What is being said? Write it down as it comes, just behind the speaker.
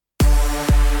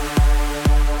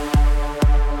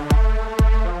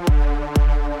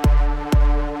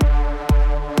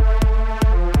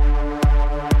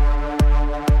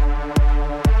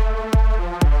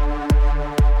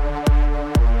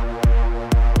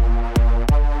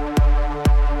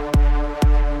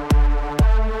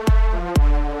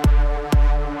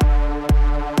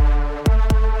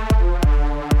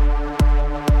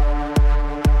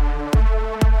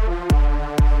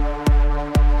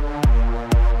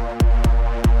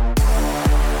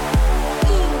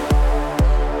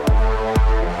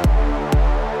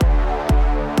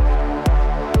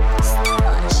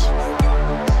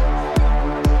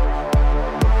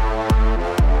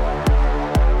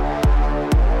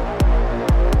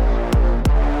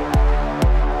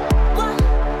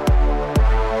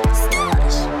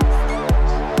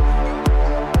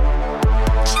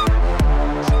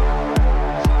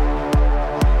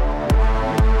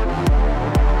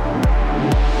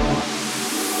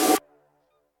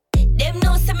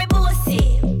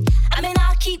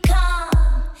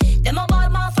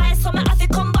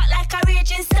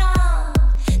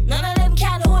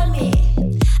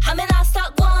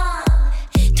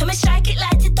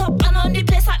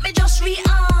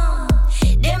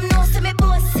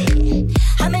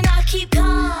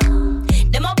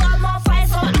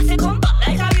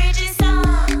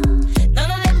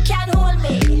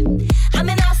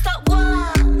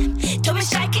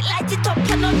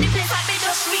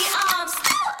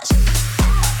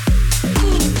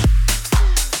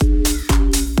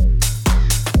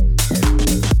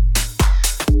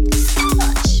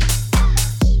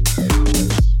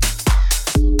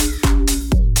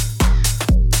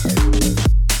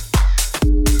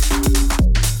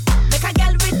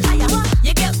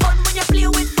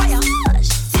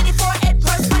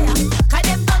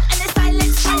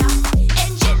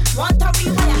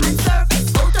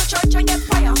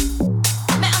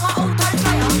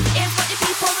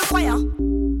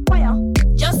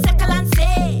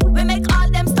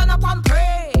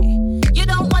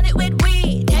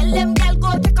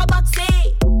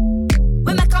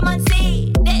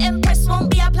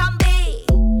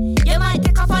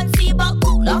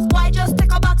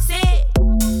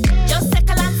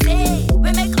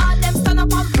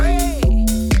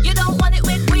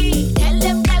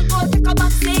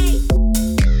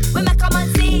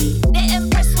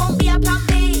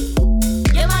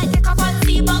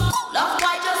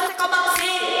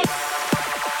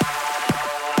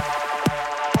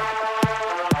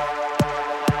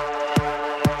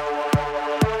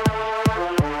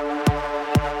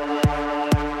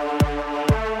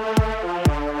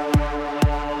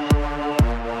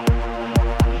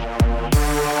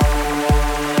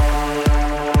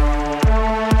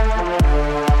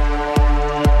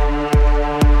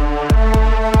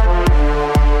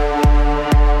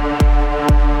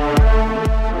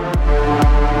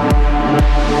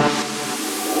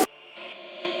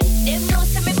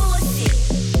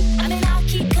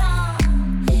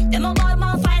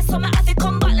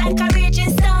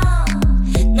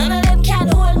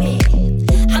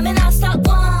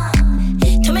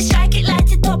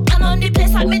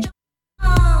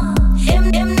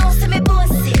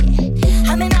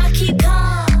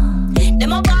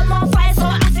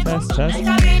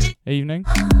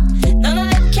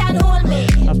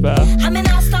better.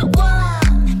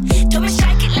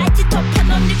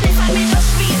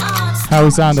 How are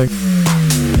we sounding?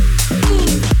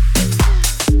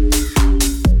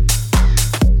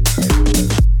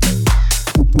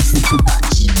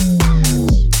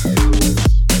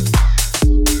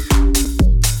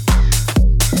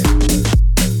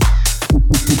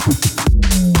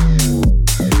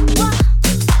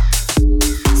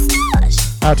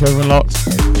 Out to everyone locked.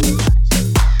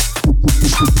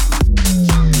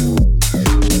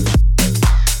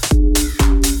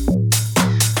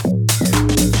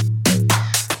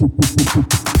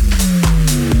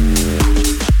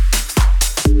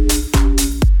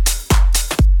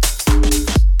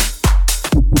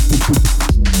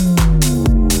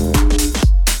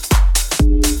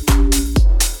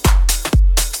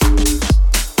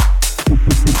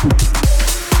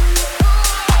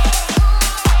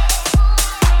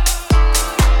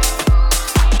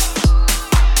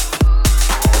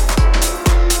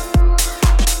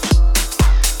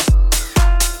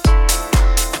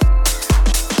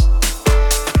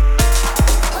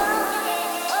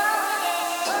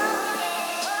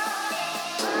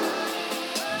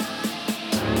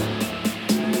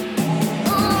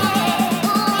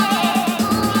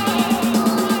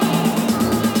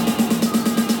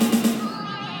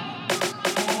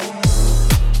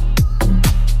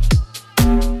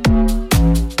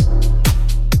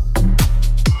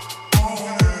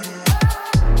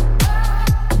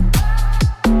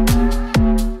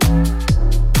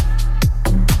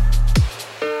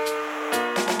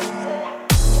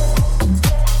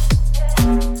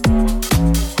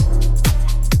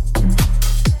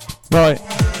 Right.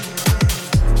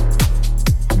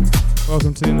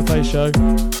 Welcome to the In The Face show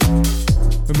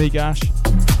with me, Gash.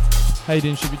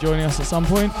 Hayden should be joining us at some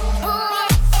point.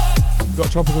 We've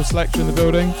got Tropical Selecta in the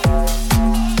building.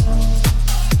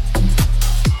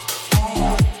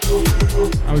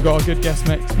 And we've got a good guest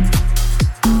mix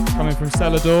coming from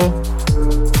Cellardore,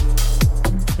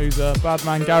 who's a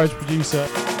badman garage producer,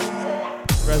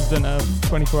 resident of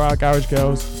 24-hour Garage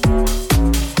Girls.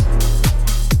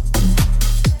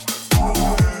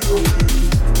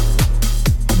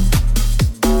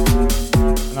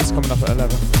 And that's coming up at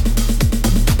 11.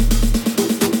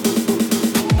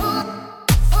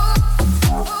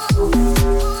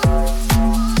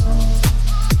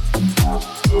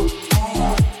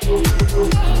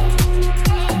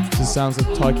 This sounds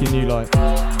like Taiki New Light.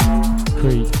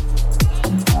 Creed.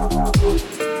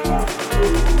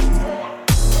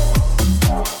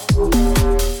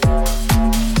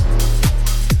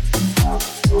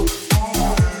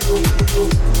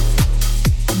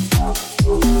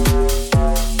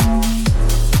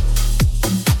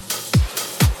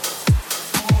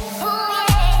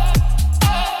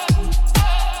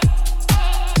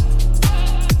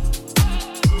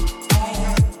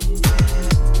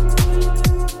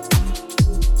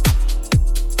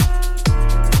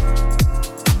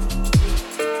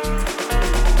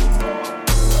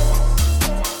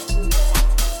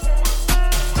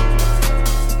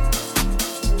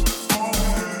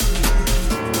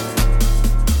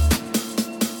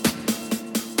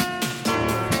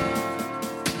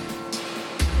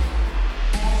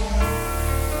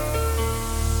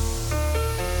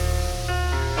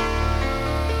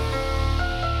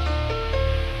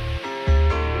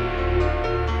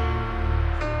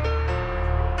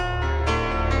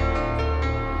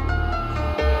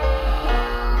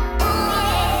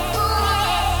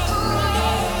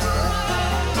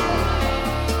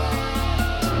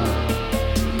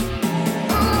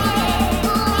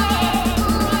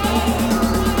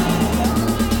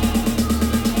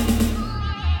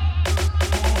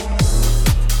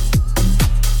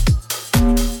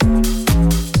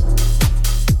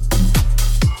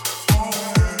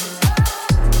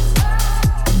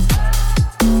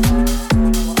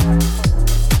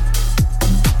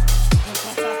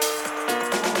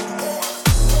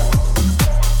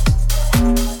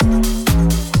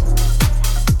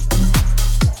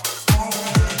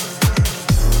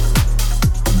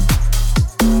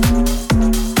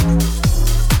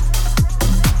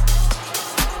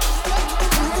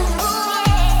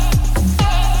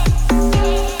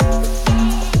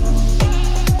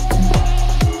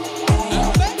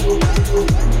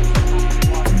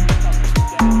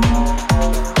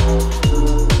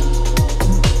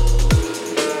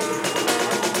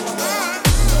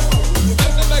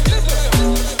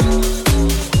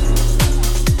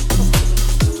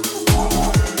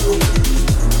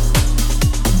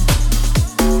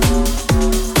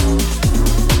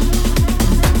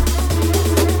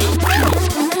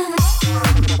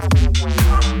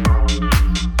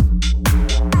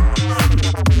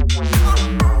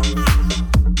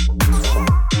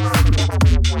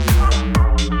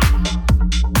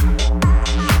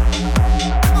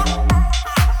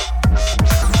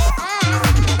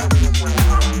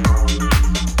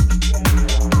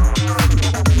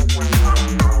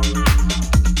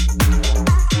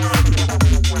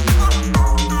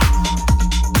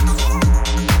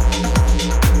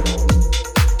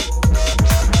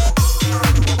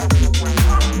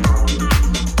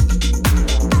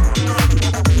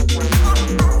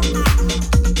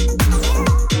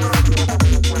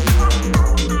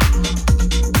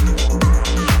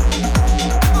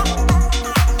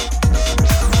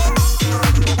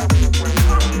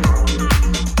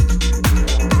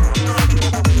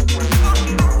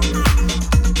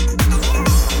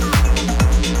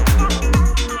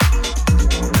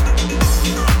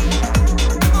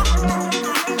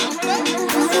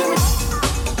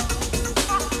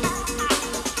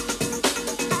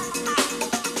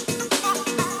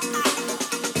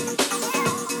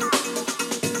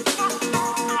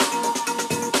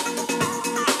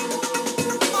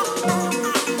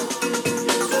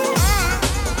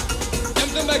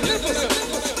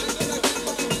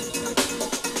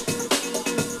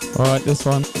 Alright, this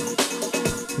one's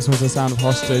the sound of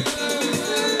Hostage. This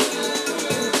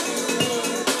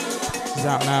is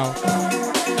out now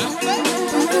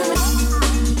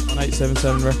on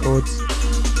 877 Records.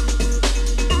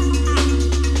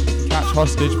 Catch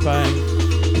Hostage playing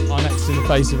our Next in the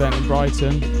Face event in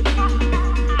Brighton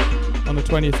on the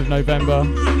 20th of November.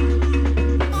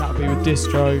 And that'll be with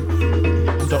Distro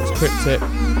and Dr. Cryptic,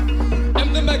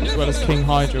 as well as King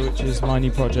Hydra, which is my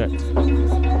new project.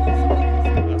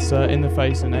 That's In the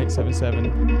Face and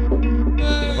 877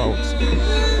 Volts.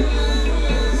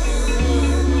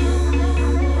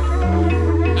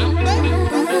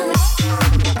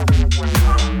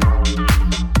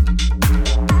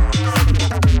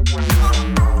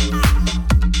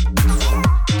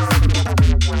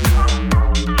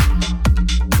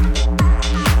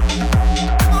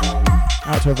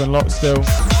 Out to everyone locked still.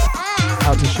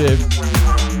 Out to Shiv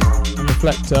and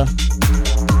Reflector,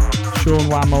 Sean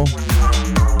Wammel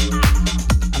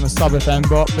and the Sub FM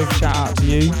bot. Big shout out to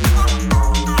you.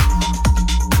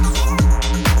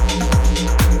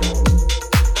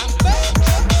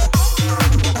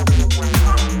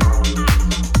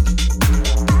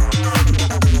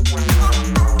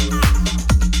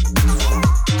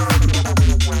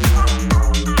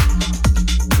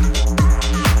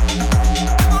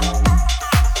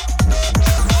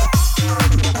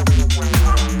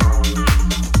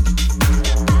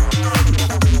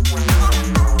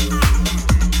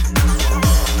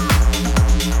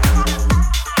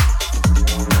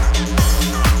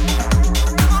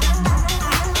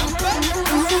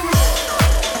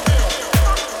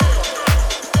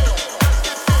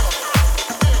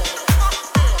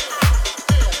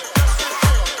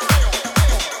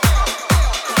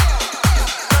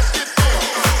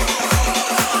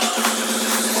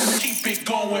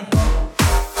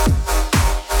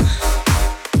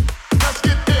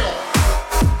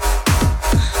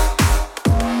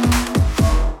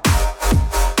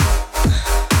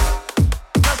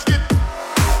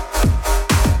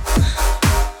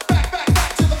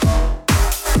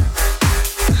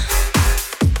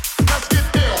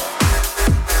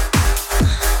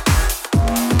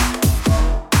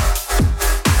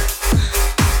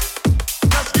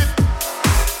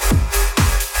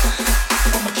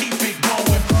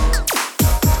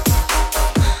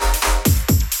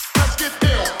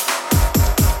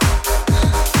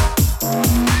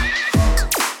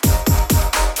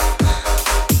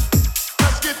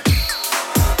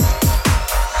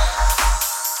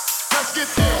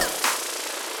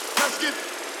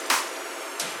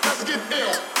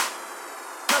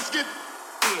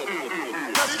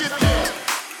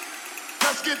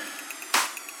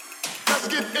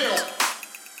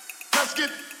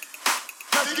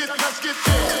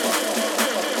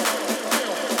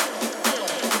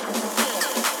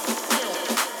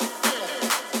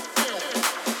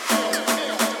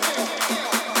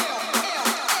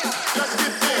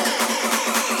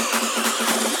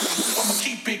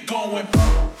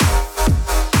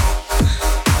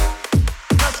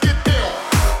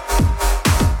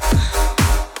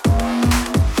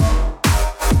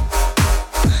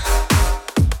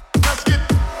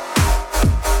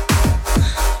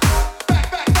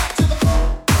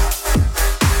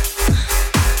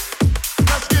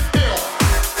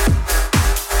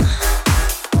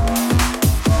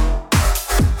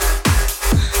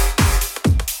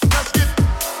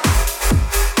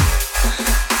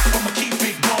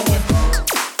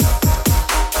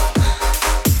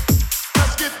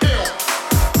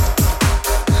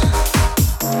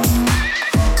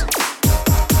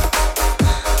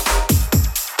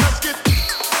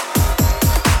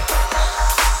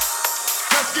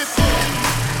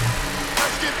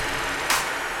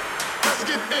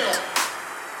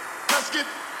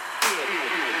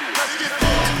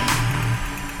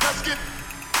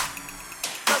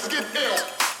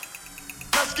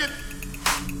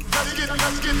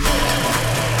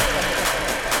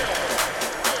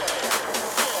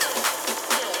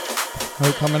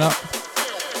 Coming up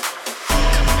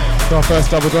to our first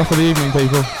double drop of the evening,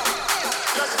 people.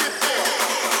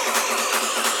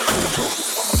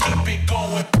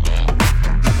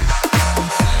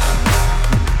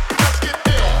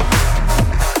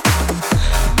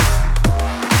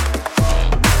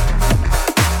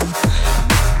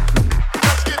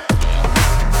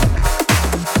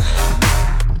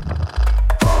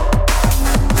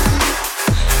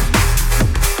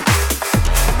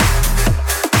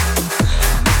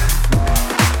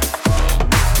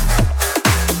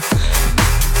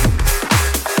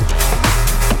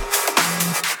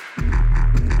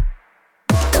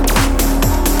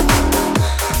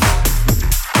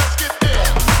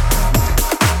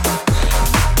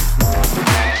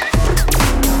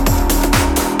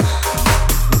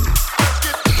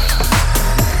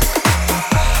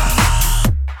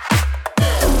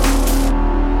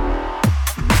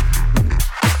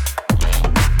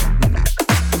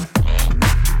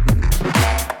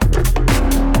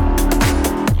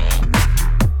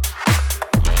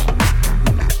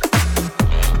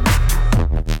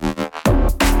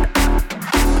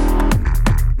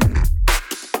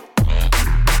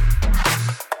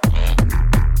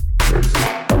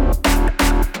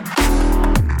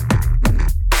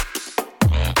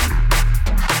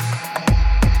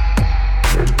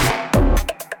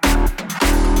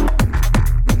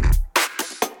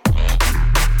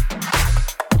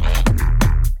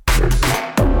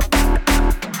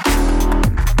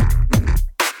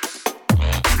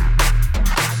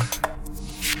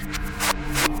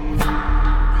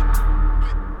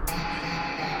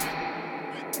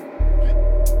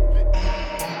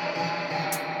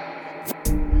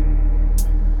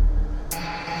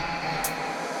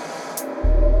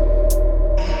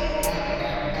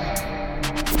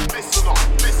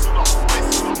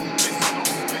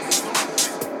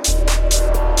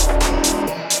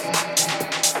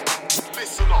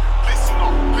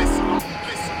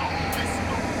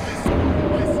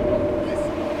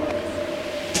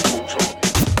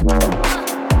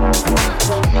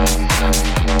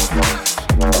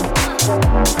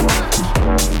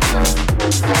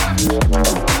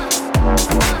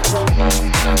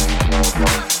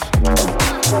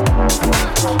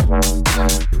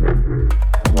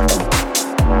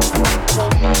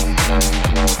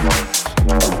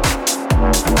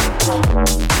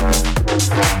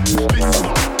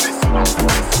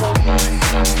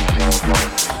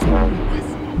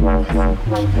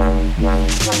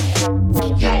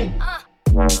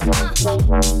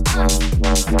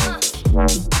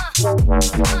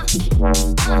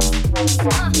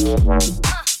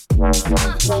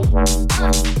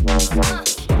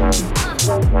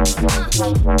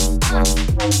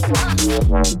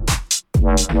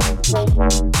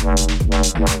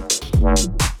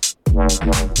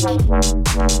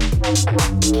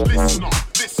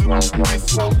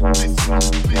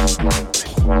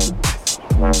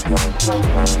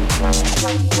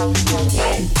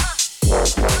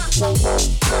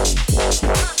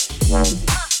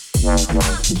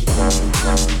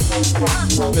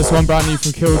 This one brand new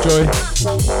from Killjoy,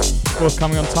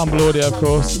 forthcoming on Tumble Audio of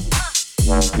course,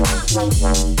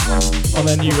 on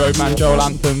their new Roadman Joel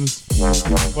Anthems,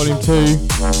 Volume 2,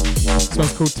 this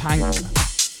one's called Tank.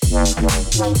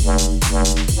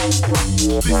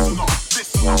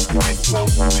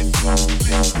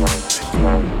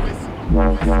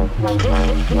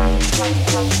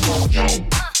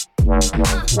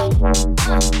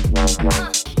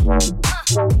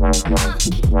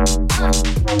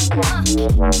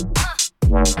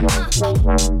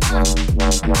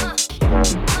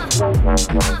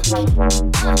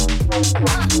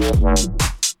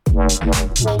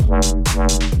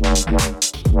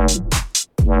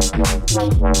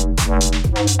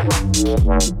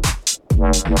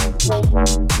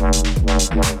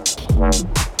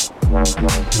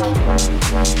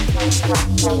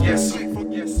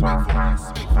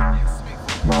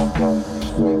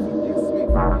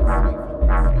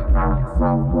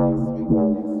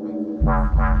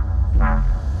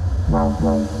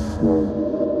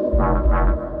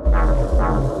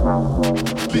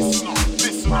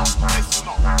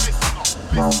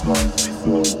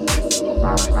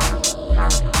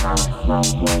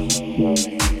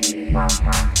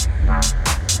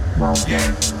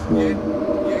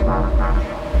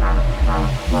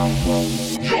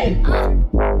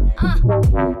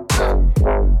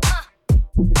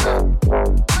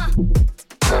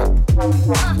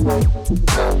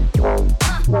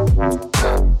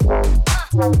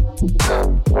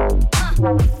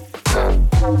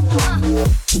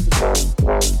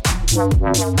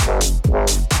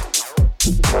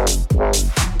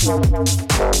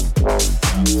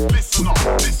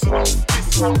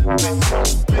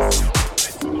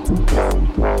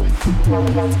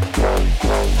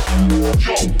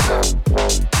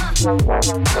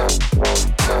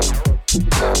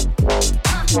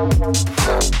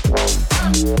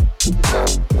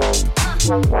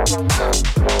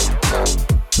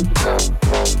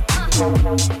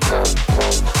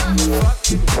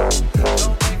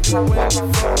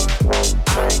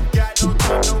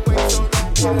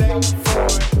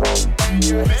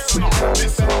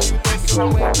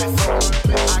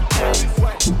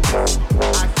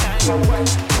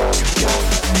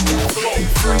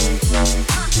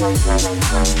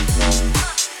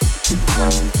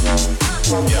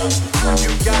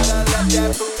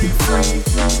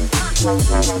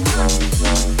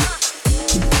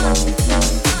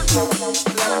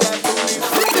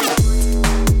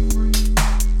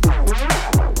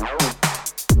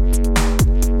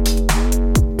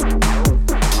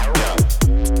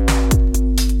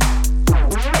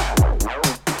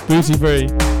 Booty Free.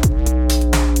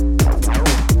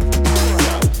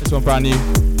 This one brand new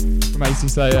from AC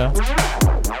Slater.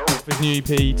 His new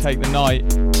EP, Take the Night.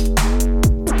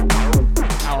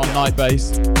 Out on Night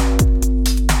Bass.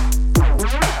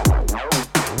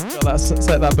 Got that,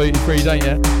 set that booty free, don't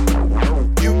you?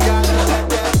 You gotta let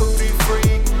that booty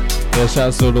free. Yeah,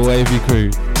 shouts to all the Wavy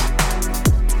crew.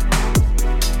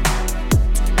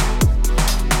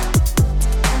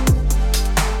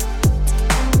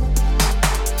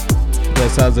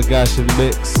 Sounds of Gash in the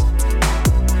mix.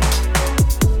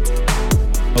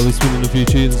 I'll be spinning a few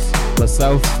tunes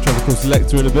myself, Tropical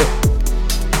Selecta in a bit.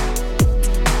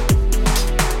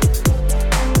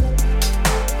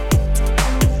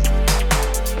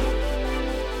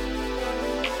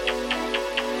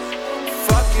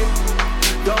 Fuck it,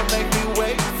 don't make me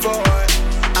wait for it.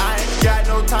 I ain't got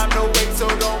no time to wait, so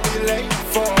don't be late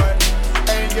for it.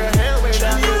 Ain't your hair way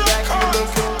down your back, you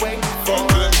looking wait for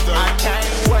it. I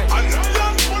can't wait.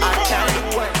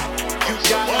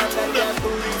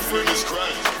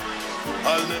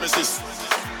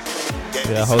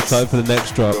 Yeah, hold tight for the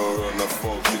next drop.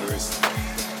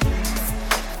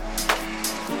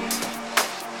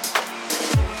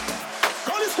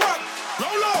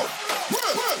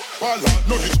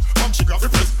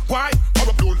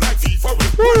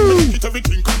 it,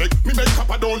 everything connect. Me make up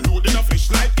a download in a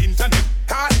flash like internet.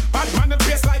 Bad man the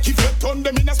place like if you turn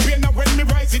them in a spin. Now when me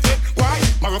rise it, why?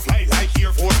 Marrow fly like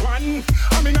Air Force One.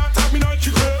 I mean not talk, me not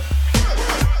chicken.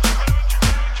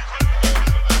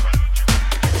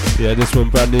 Yeah, this one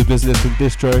brand new business from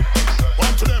Distro.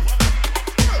 One to them.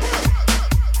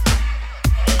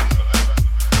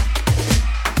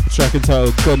 Track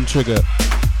entitled Gun Trigger.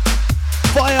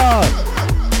 Fire!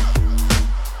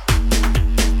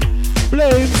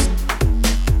 Flames!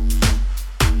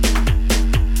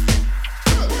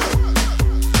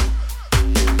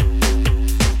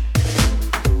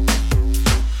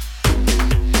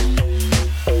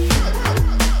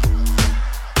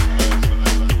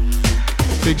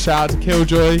 Big shout out to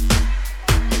Killjoy.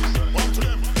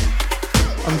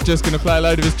 I'm just gonna play a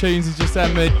load of his tunes he just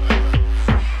sent me.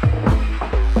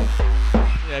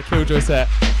 Yeah, Killjoy set.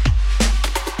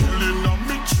 Killing on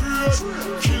me trade,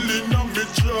 killing on me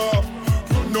job.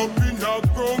 Run up in a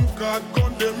ground, God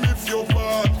gun them if you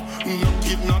bad. No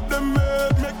kidnap them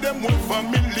made, make them one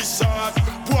family sad.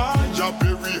 Why you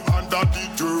bury under the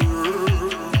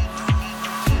dirt?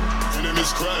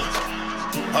 Enemies cry,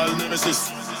 all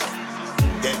nemesis.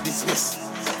 Get dismissed.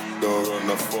 Don't run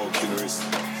the fucking risk.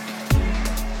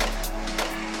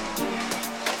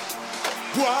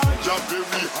 Why you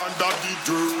bury under the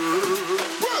dirt?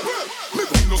 Me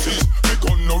gun no seize, me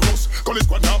gun no rust. Gun is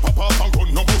squad now pop off and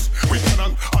gun no bust. With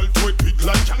cannon, I'll do it big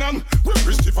like cannon. We're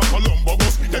Christopher Columbo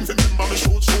bus. Them fi remember me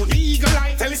shoot eagle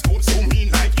eye. Telescope so mean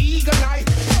like eagle eye.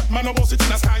 Man no bust it in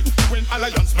the sky. When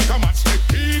alliance make a match, make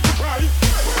people cry.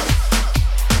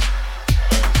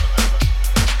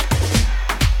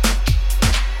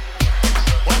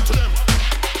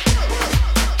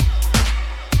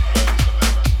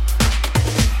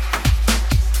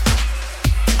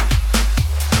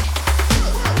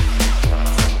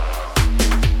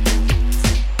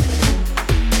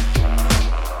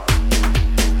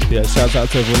 Yeah, shouts out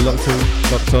to everyone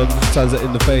locked on. Sounds it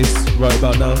in the face right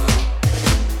about now.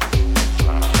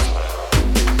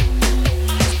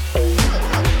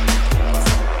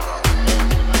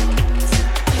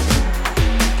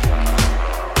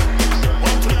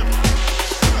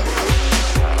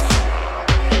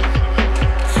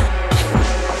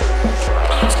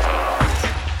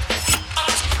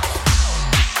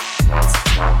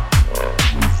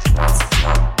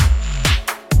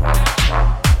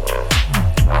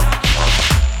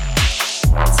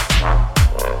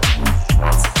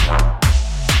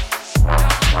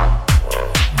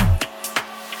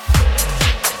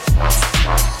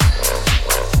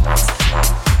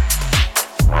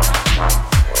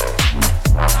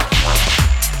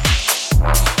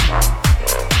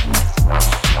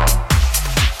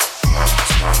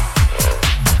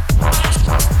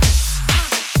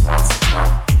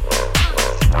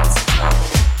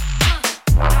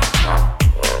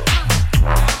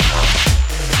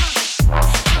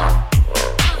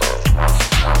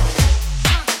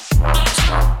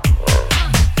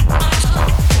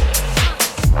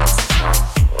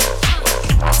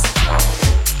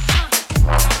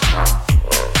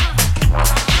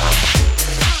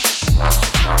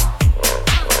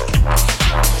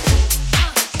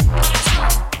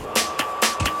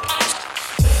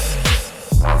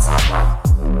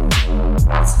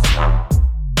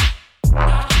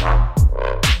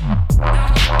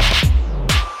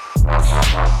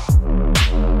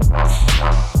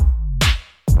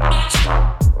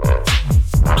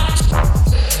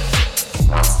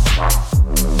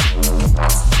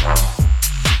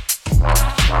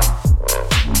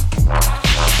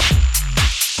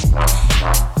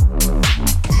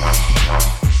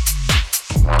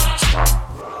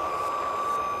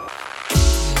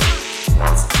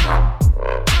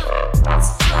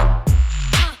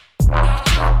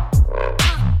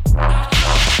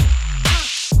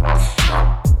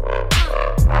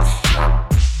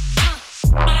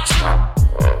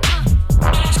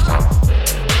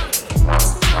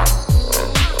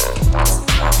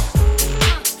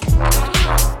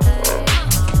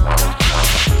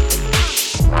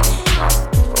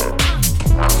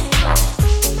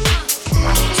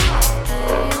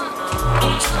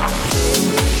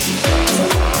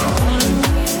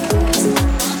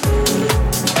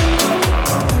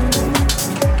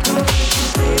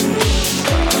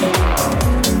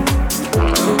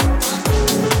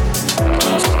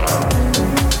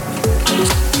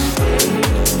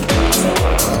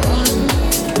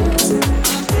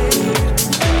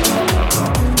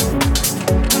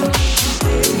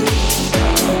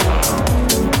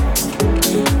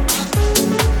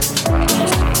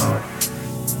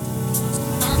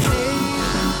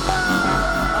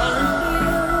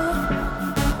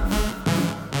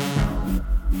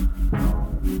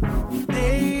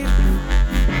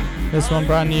 one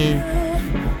brand new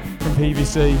from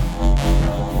PVC.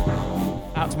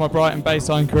 Out to my Brighton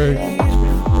bassline crew.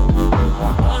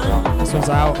 This one's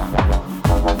out.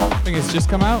 I think it's just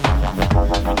come out.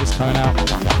 Just coming out.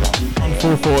 On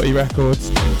 440 Records.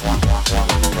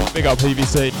 Big up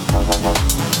PVC.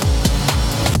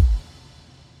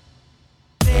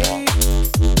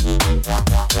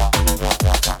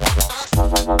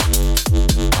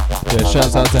 Yeah,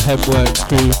 shouts out to Hempworks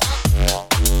crew.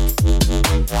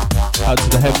 Out to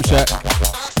the Hemp Shack.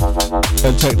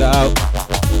 Go check that out.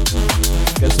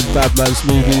 Get some Badman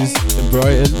smoothies in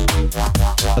Brighton.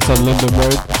 That's on London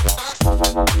Road.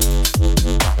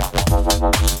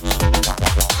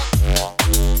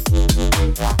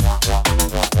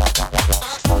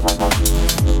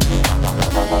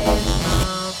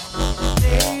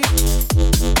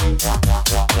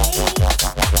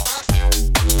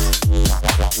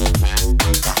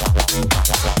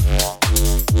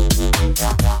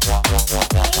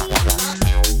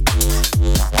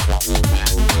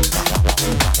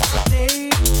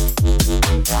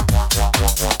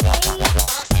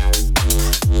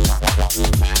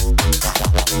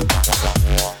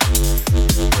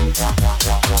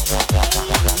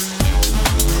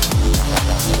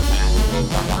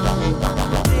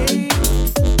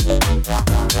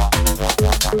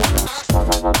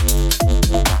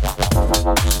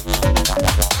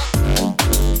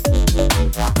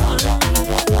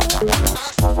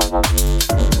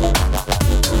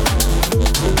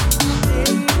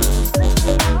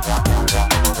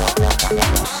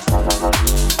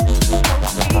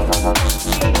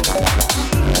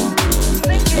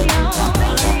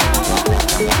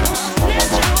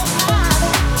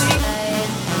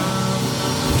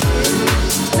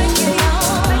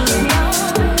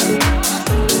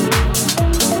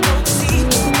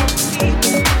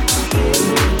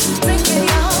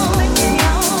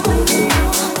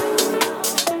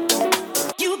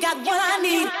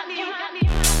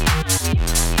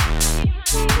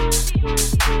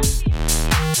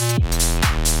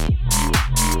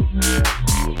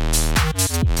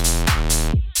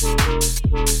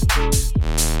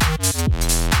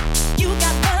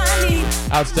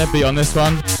 Out to Deadbeat on this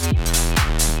one.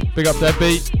 Big up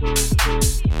Deadbeat.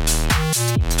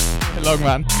 Long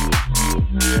man.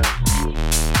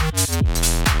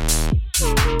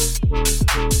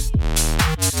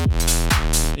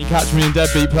 You catch me and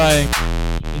Deadbeat playing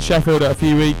in Sheffield in a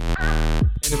few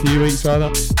weeks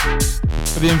rather.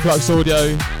 For the Influx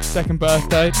Audio 2nd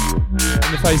birthday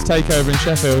in the Face Takeover in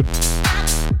Sheffield.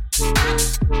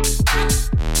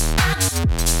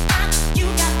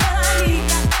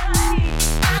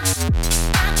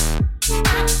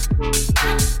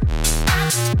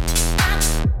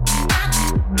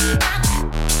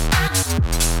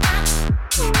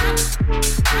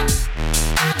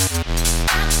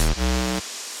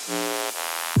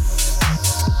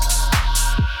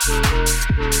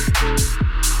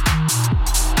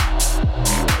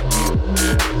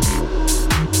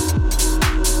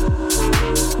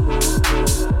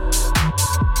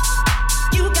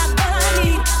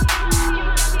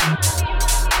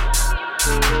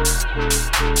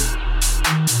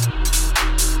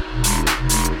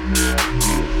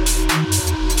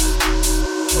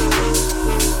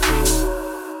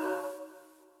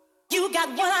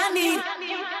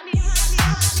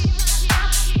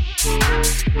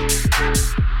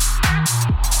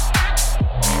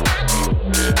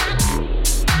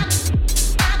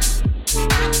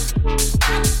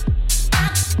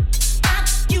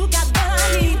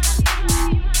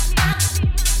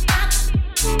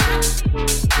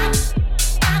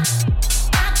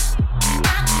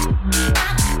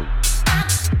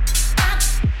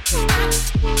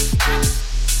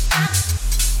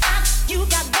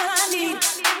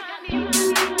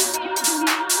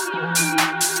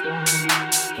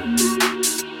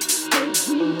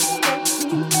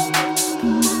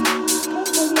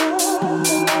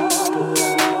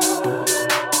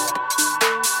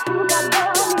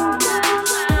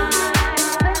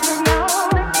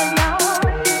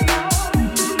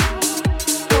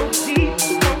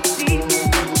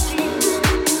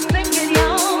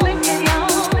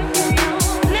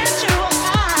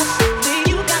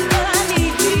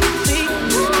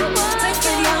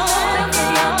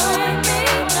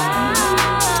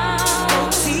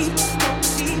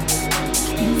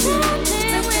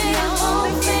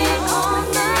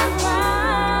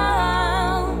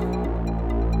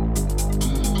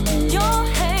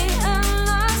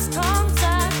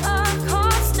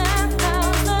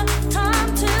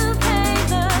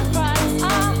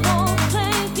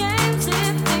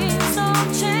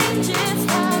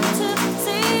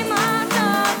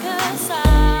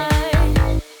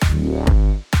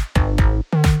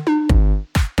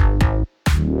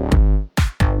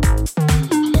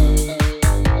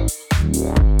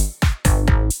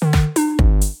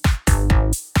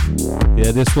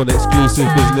 Yeah, this one exclusive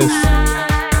business.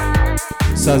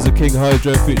 Sons of King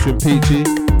Hydro featuring Peachy.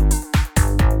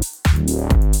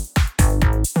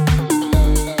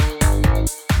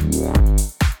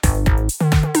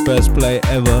 First play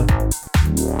ever.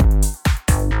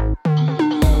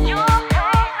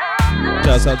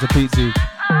 Shouts out to Peachy.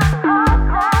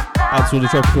 Out to all the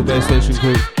Tropical Base Station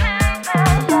crew.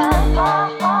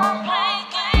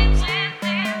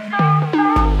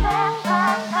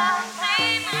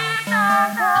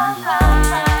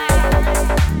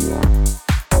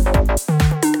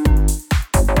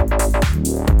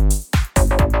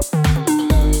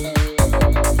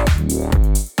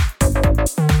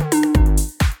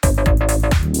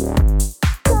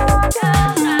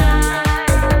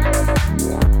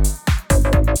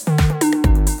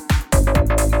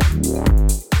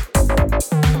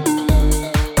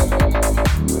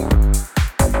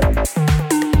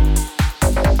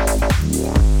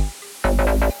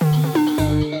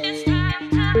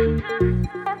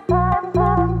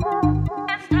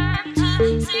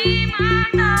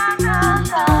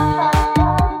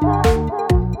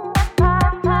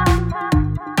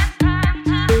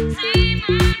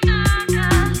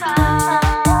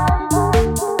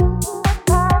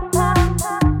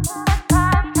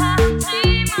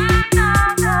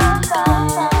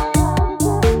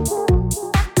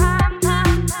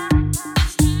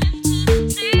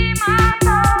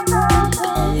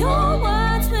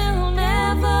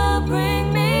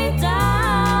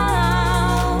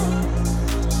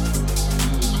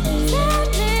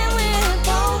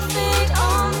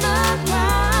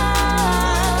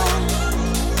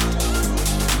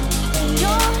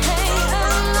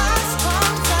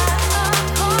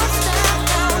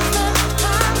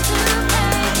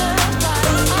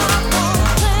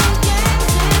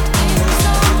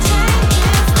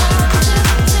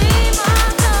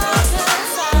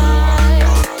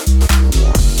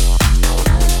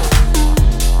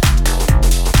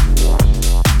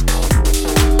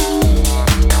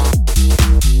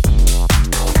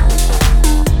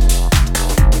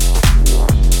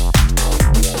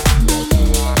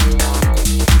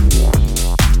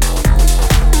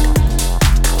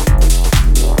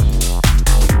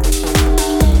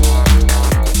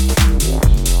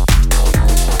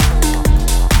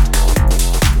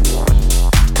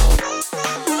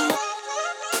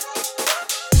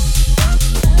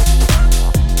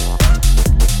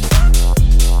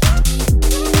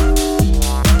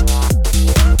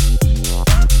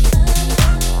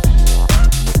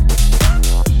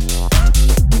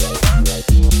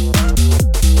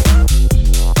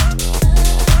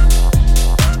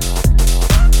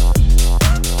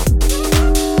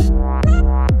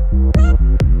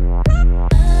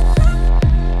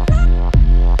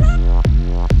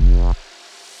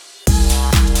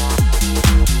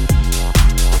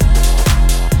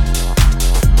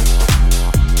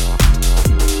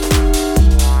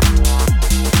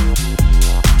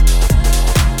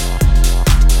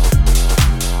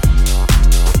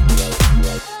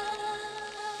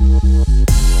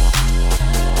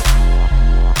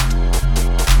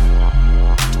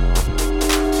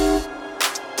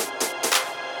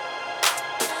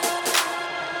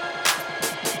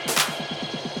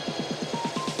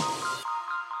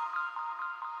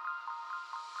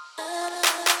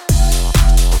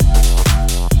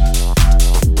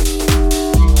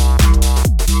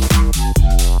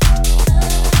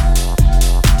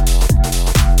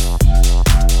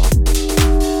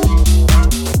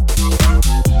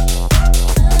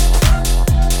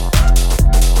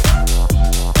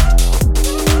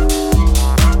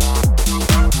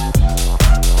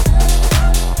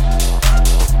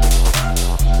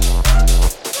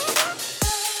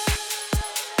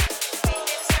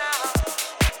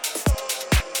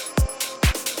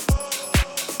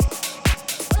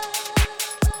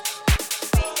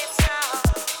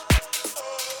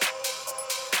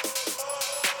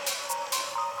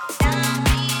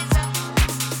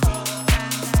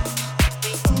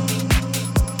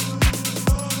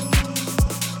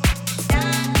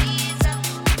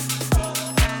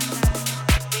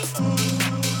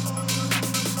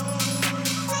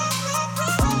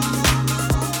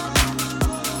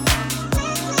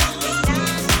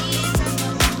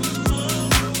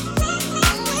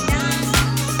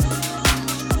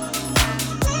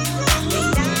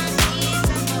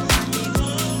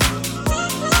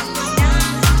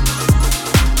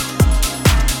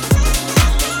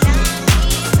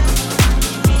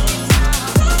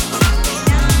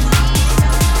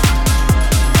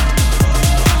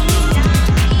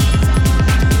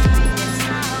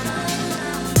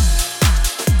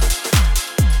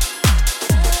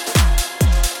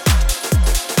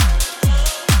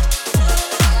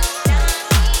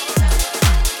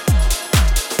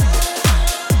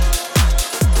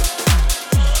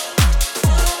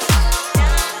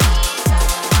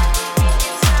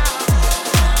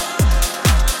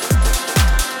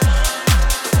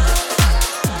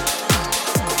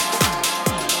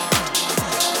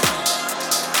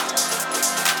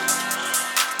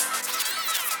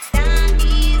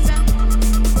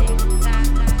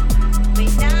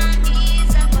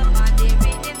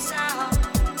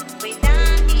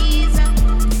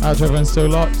 Out to everyone still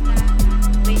locked.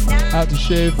 Out to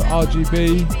Shiv,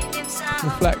 RGB,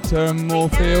 Reflector and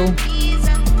Morpheal.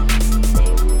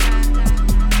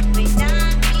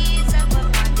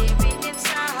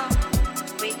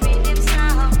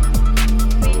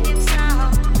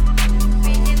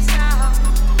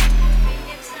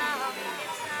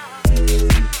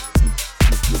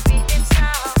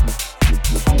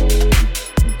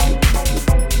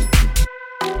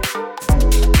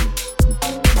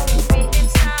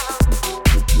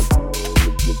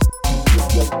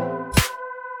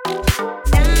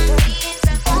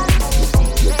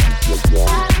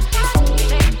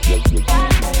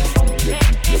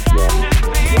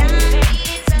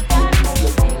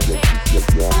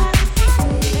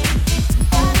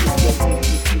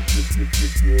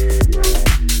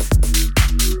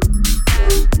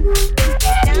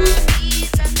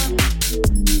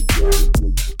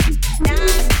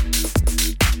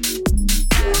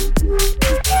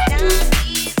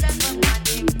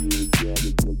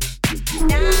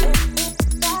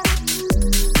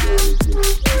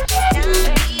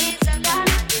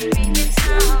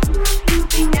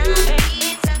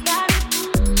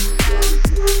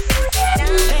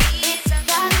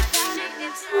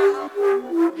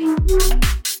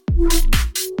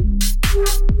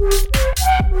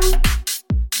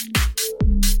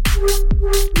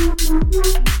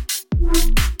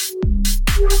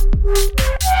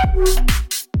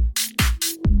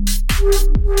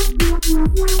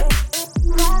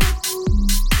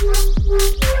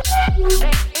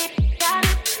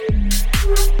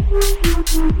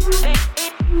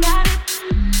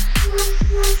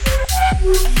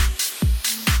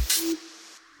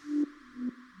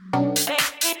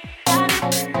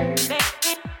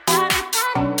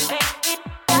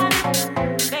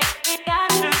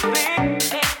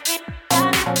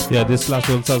 Yeah, this last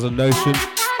one sounds like Notion.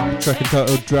 Track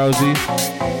entitled Drowsy.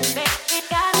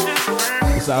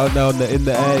 It's out now on the In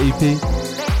the Air EP.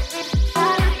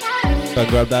 Go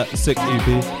grab that sick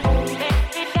EP.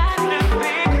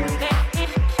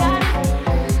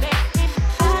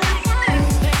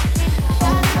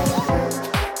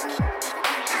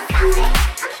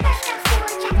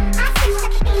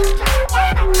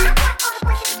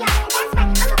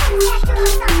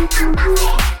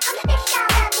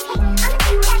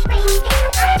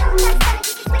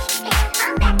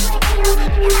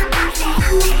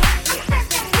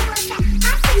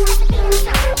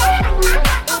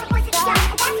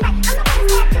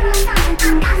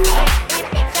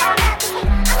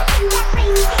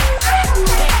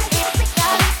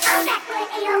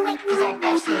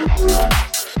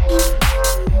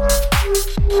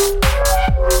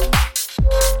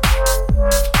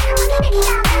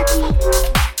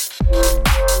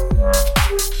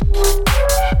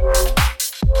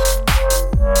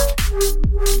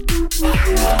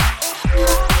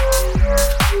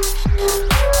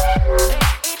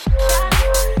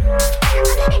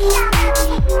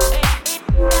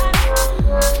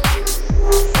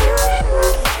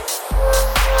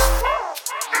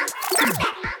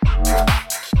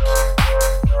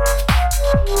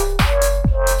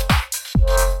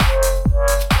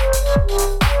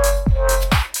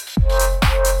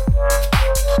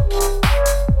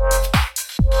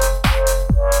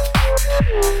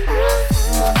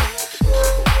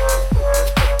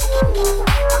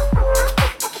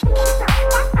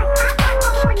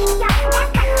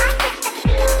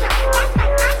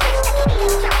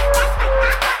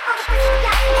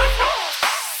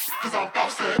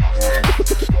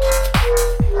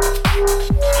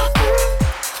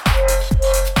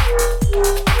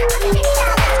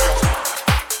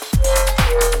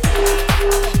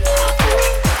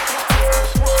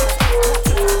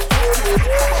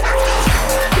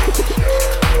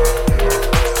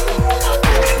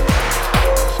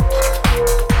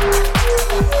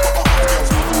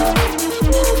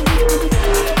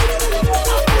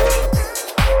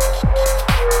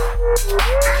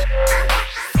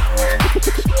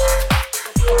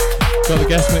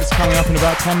 Guest mix coming up in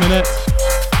about 10 minutes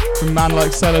from a man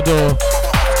like Cellardore.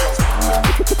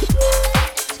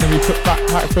 It's going to be put back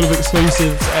full of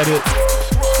exclusives, edits,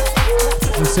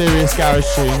 some serious garage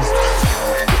tunes.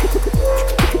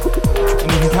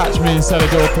 And you can catch me and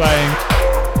Cellardore playing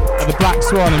at the Black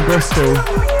Swan in Bristol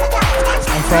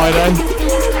on Friday,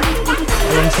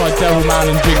 alongside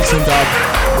Devilman and Jinx and Dub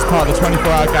as part of the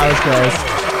 24-hour Garage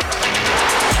Girls.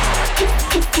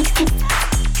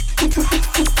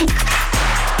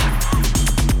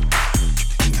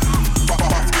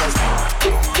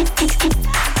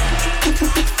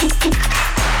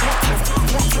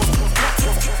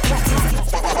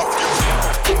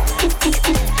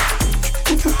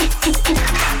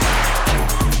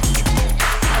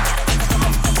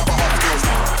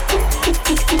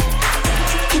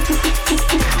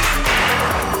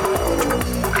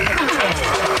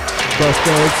 Buff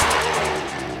Girls.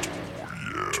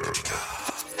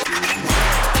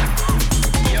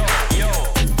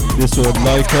 This one,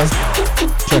 Leica.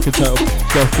 Track entitled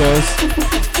Buff Girls.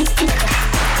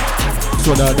 This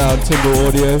one out now on Timber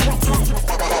Audio.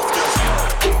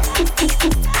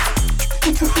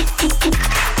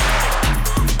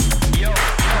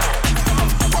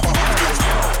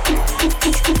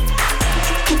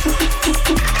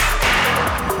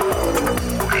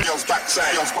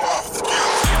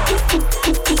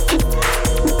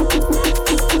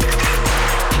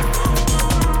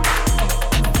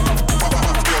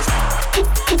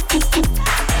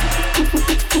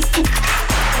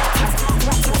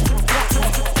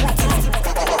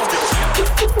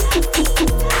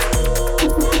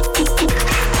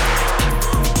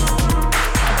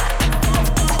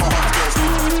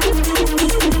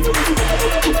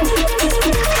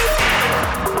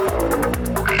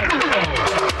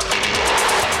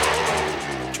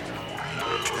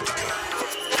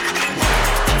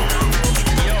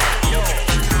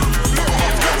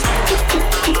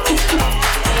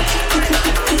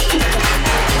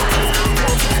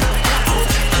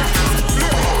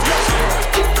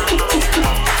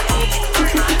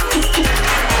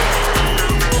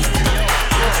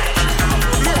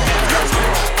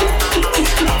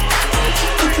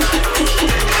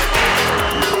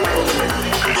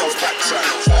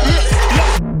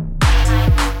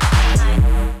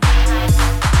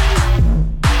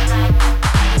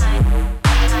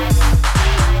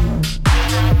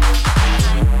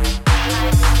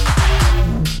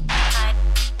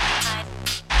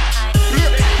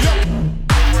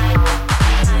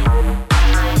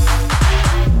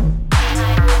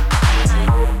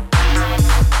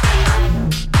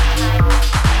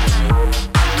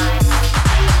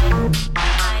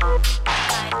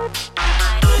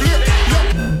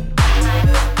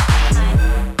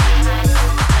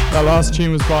 Last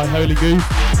tune was by Holy Goof,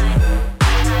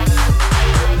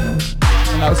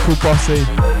 and that was called Bossy.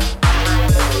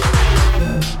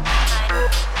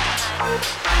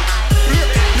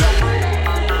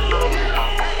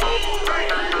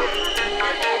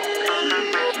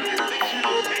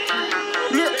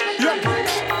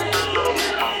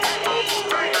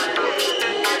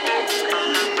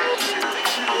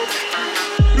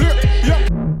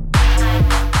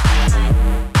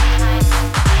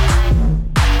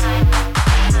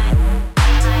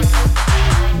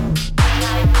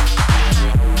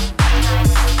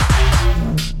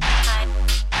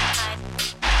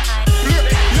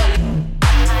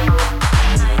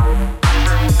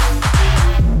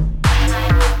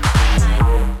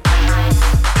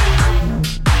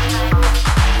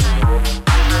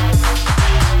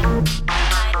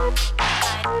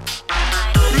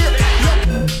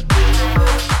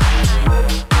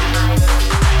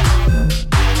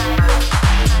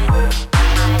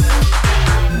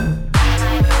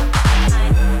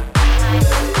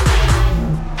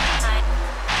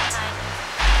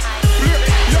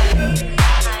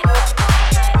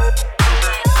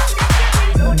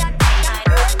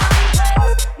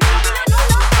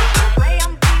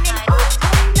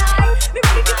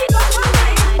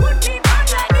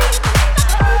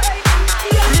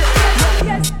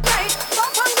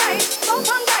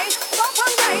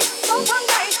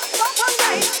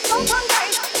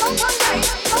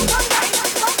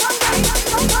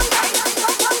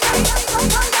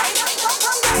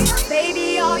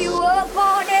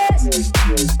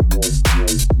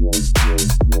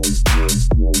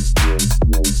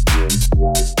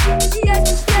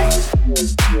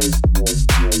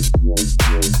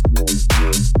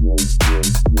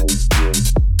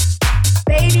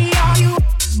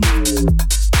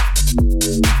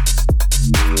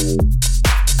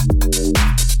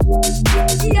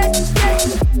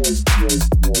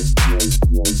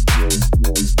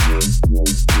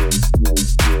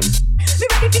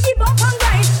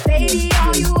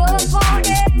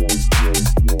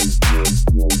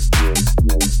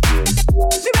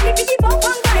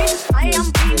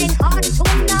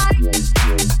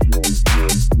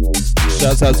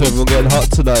 Shouts out to everyone getting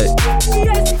hot tonight.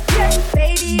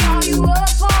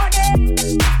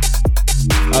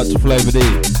 Out to Flavor D.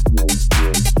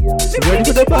 Ready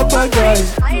for the badman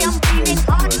guys? I am feeling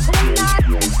hot tonight.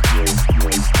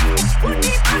 Put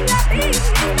me on the beat.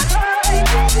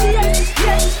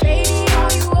 Yes, baby,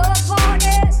 are you up for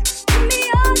this? Give me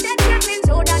all that feeling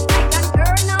so that I can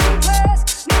turn on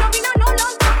first. Me no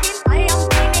long talking. I am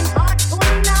feeling hot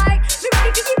tonight. Me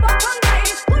ready to keep up on night.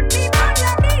 Put me on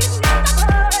the beat.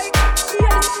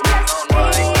 Yes,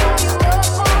 baby, are you up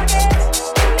for this?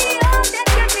 Give me all that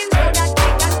feeling so that I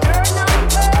can turn on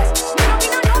first. Me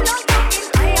no long talking.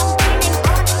 I am feeling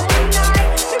hot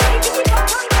tonight. Me ready to keep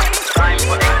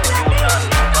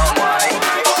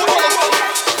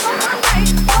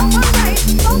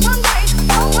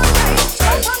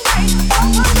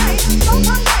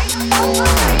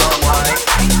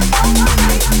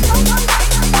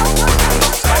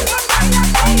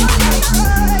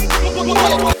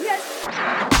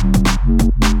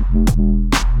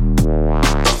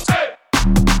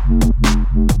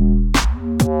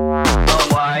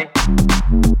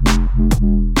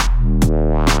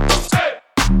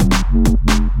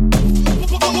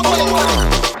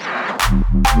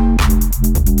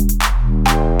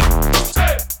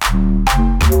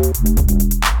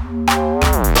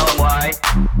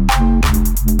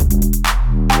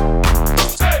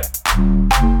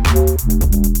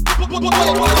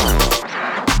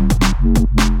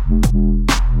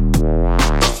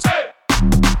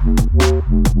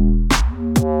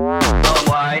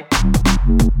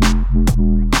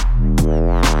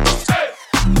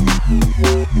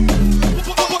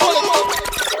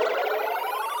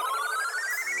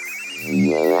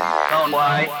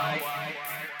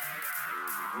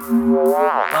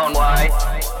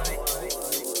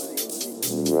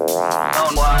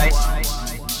Don't why.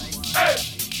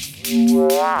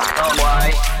 Don't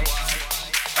why.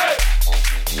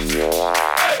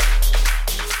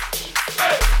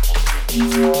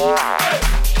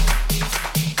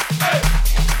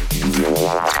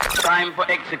 Time for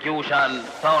execution.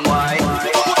 Don't why. Don't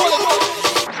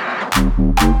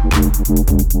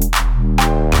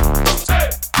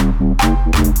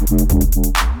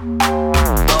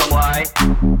why.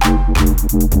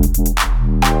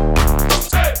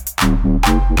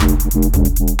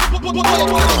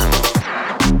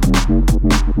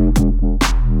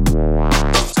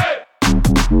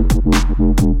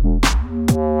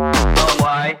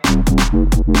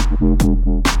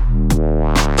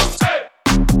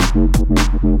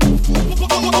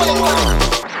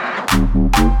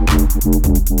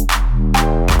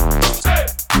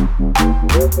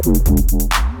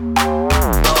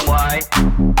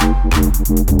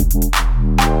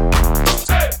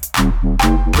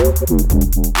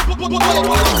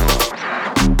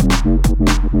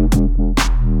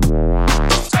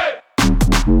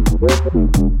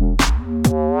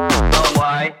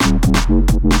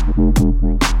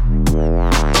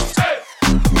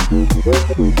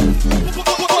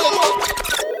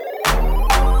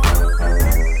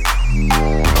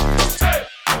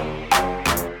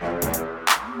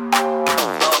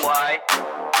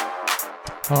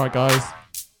 Alright guys,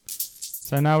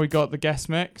 so now we got the guest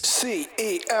mix.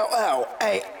 Cellardore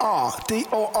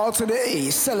to the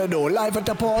E, Cellardore live at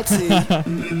the party.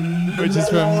 Which is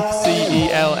from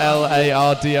Cellardore.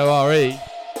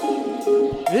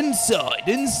 Inside.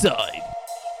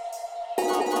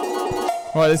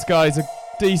 Right, this guy's a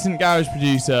decent garage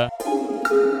producer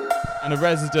and a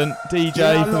resident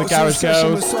DJ for the Garage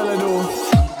Girls.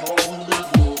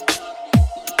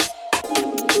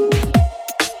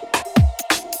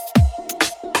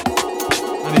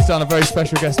 And he's done a very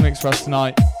special guest mix for us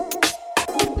tonight.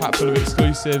 Packed full of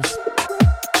exclusives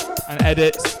and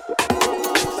edits,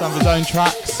 some of his own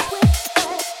tracks.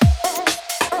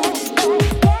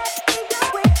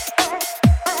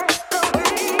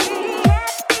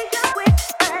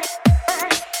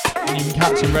 And you can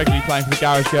catch him regularly playing for the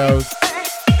Garage Girls,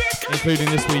 including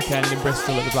this weekend in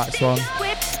Bristol at the Black Swan.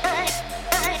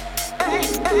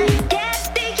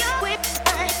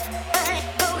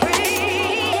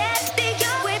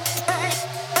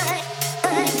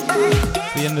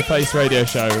 The In The Face radio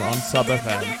show on Sub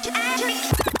FM.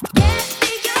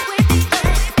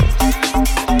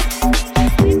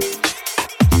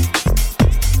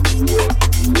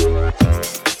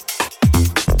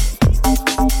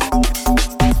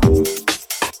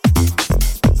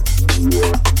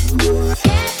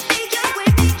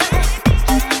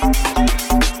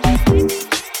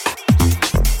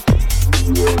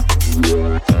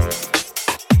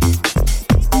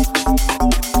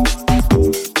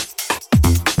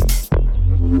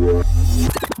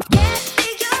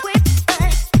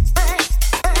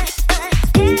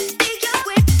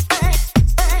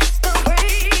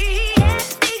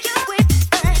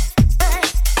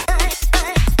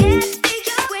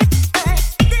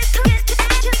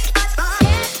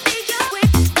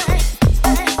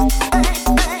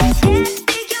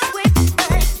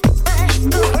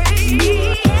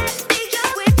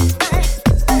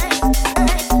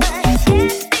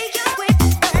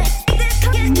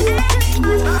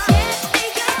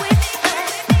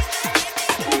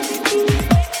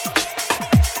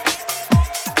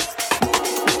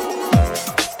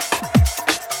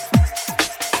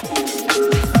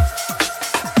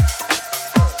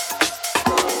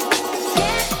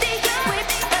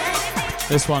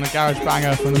 This one, a garage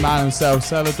banger from the man himself,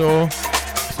 Cellardore.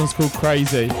 This one's called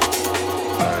Crazy.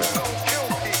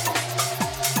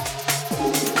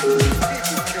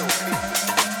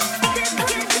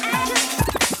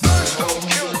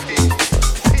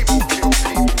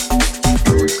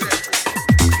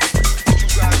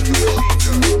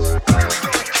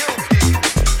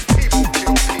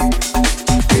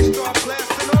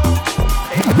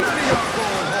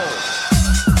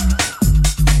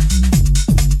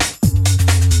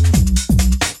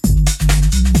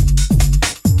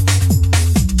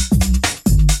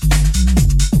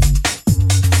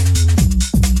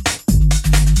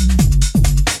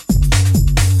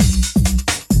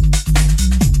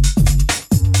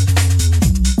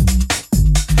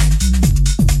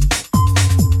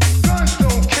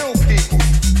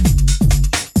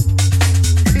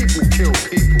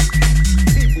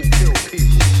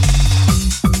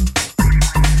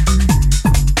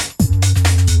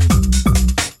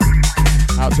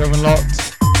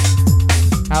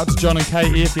 John and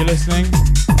Katie, if you're listening.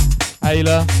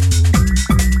 Ayla.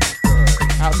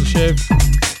 Out to Shiv.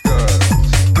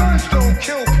 Guns don't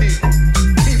kill people.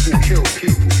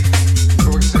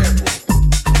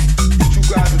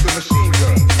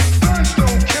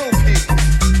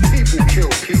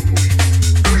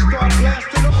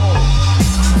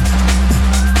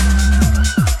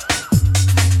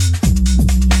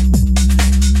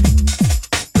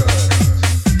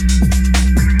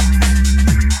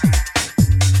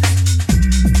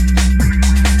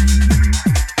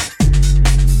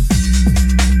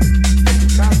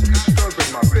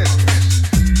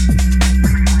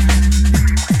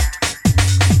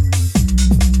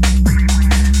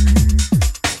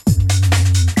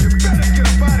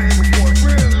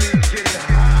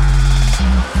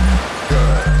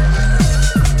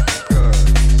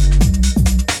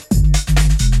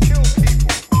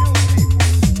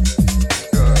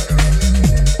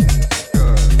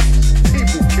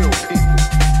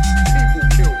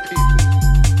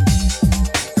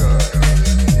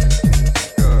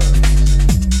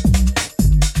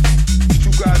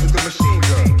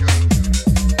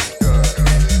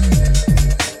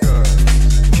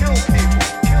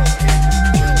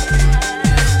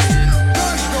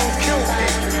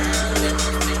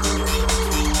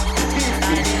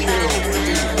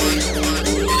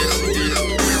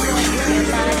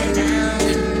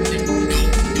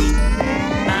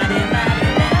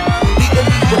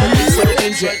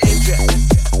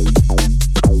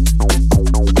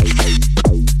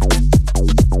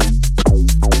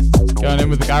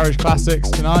 with the garage classics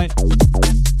tonight.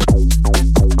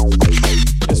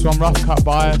 This one, Rough Cut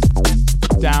Bias,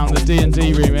 down the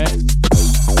D&D remix.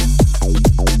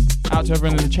 Out to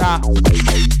everyone in the chat.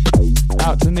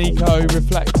 Out to Nico,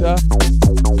 Reflector,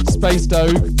 Space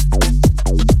Dogue.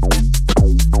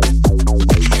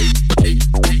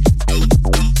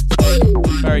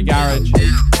 Very garage.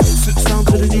 Sound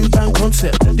to the new band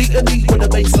concept. D&D with a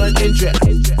bassline inject.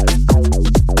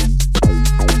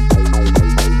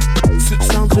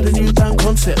 Sound to the new band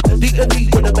concept. D&D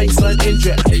with a bassline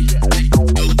inject.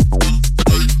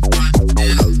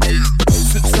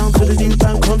 Sound to the new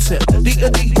band concept.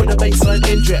 D&D with a bassline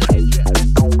inject.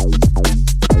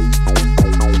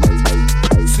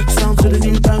 Sound to the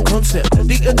new band concept.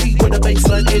 D&D with a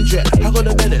bassline inject. I got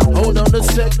a minute, hold on a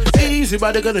sec. Easy,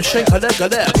 but they're gonna shake a leg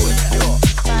of that.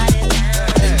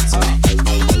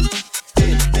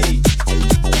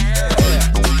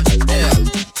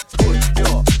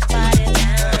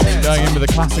 Going in with the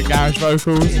classic garage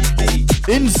vocals.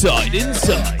 Inside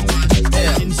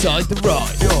the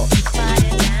ride.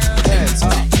 Hands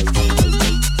up.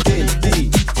 In the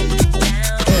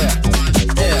air.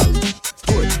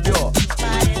 Put your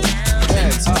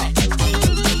hands up.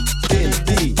 In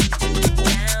the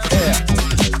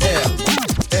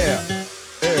air.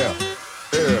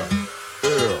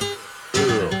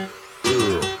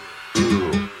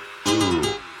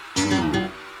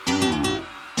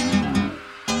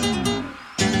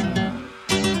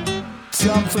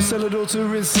 Time for Cellardore to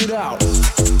rinse it out.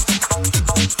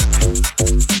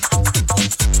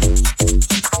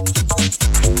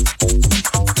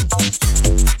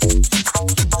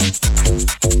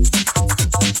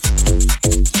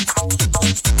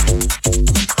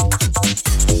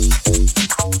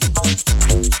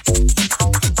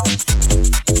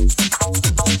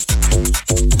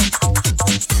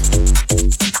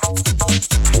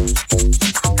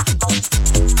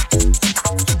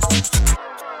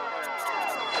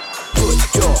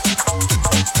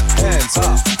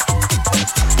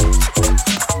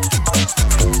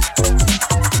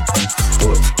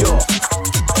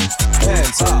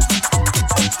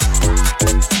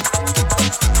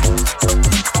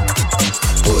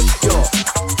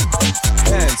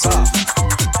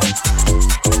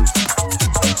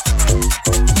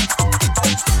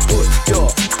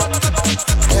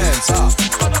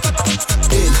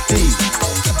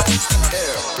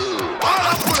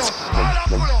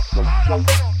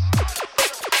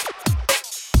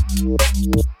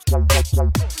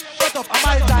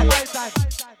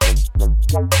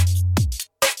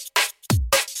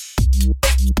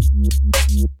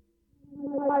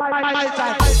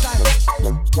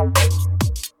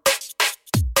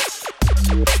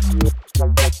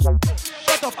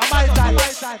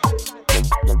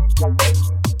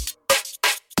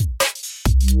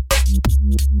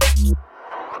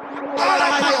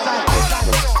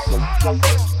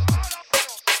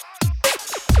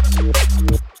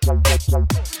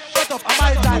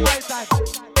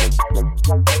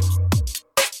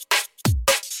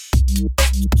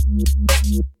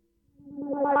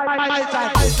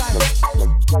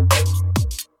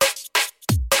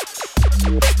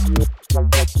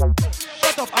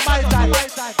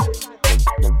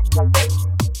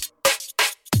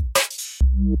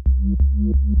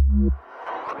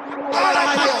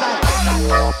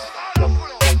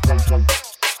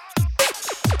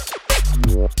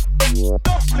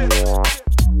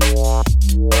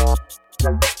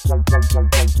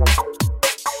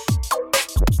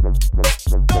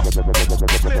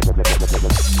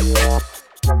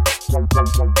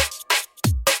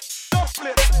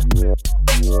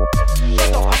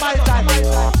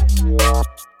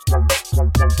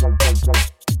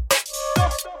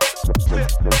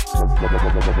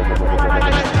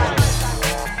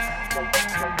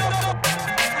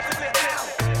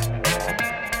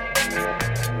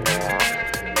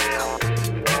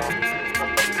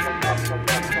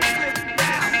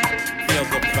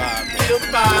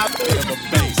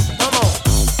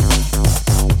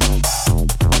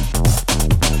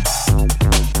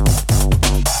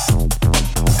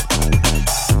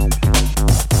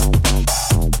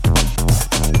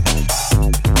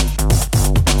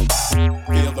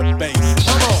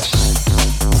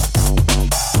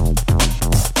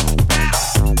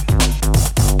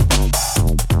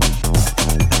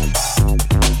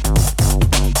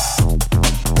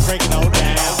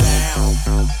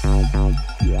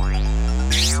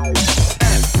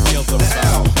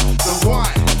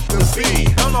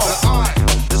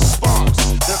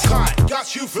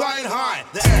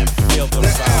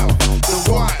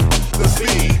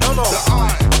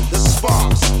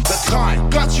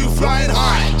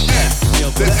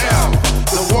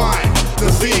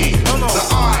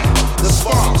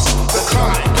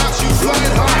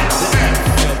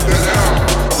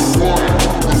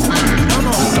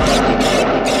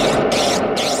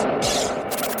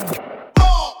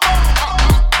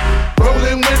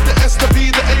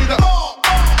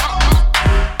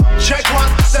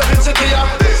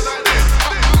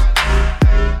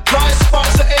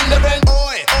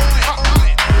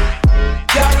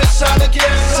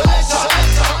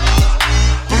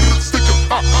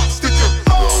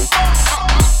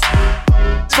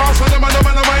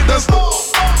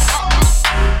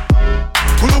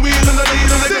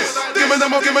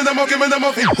 giving them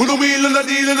up. Who the wheel and the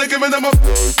deal and they giving them up.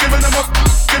 Giving them up,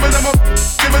 giving them up,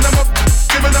 giving them up,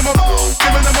 giving them up,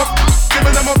 giving them up,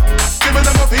 giving them up, giving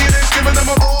them up. He is giving them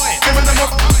up, giving them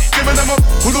up, giving them up.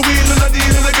 Who the wheel and the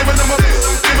deal and they giving them up.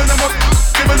 Giving them up,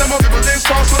 giving them up. This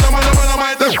fast with them and I'm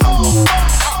right there.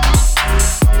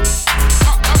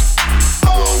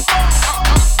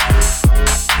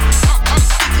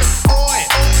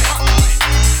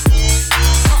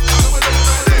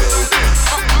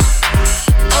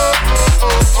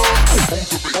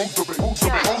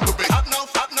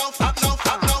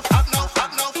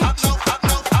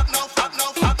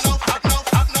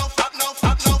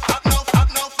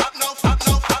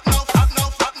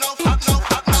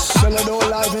 Cellardore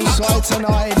live inside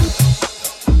tonight.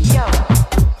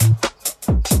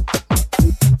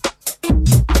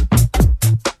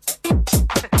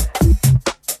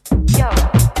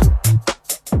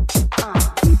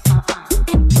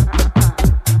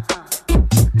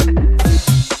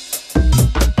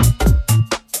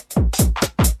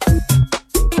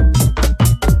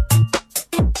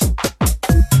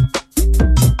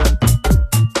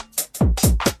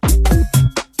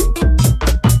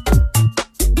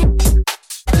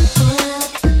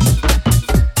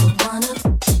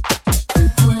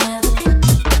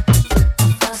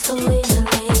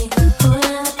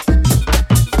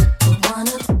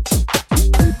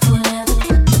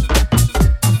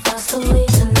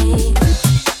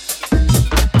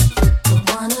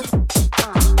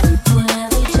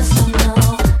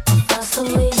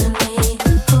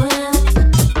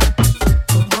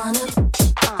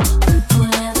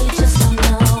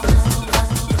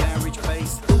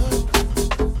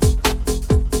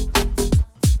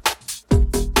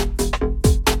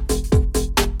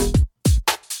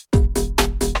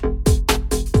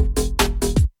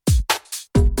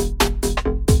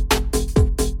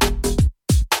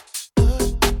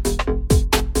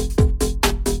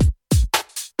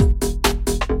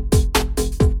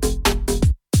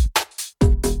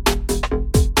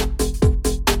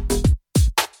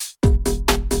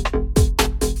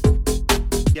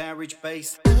 Garage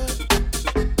bass.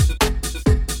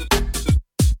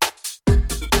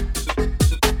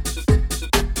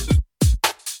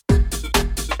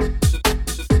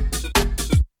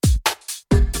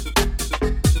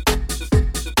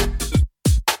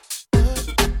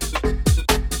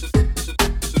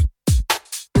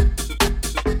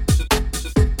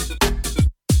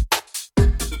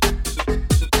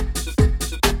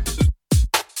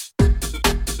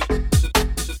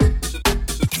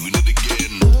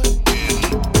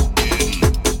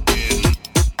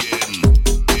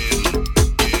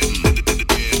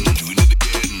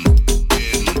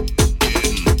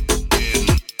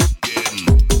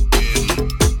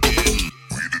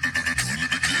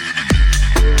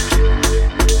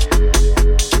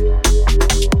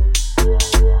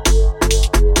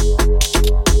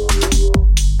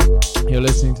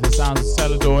 Listening to the sounds of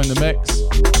Cellardore in the mix.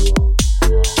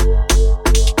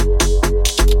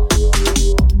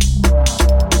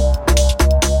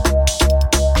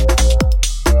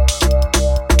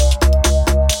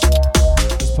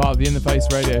 As part of the In the Face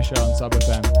radio show on Sub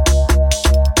FM.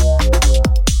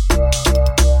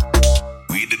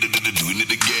 We did it, doing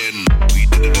it again. We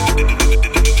did it.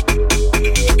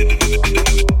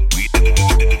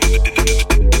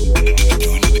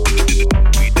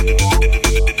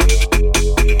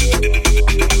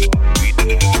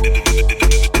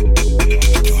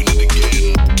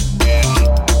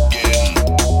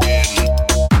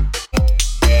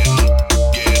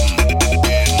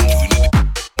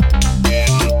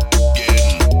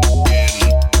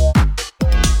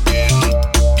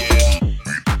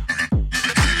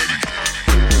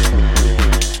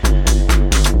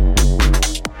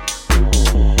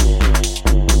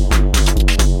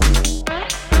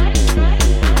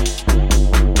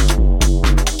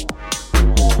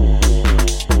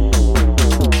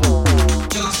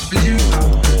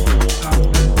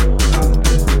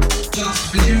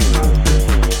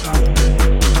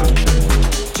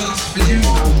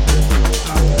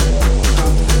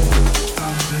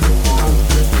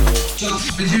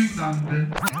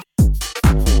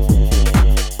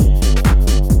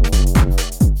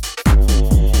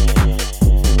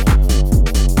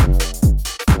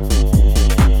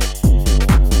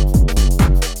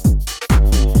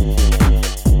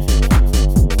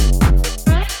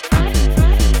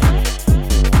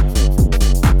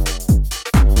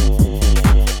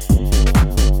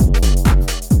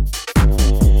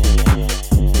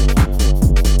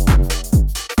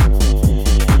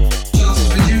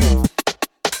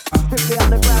 Strictly on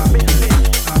the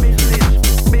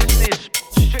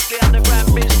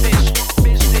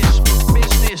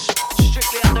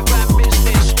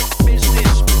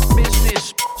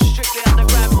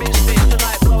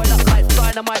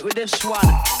the mic with this one,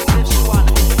 this one,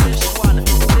 this one,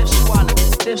 this one,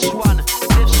 this one,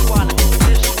 this one,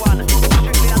 this one.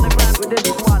 Strictly underground with this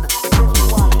one,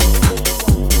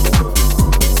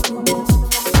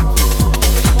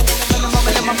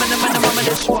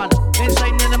 this one.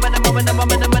 Insane in the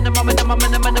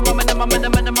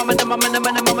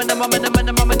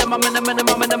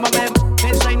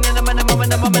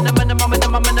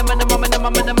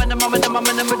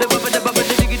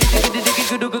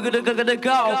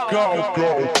go.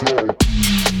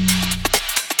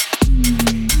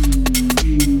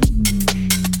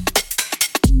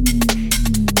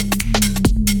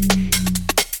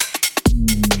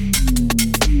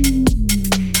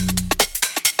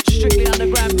 Strictly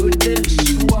underground with this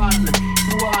one.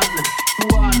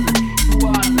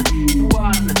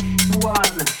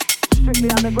 Strictly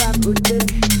underground with this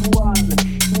one.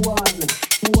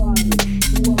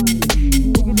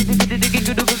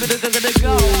 Go.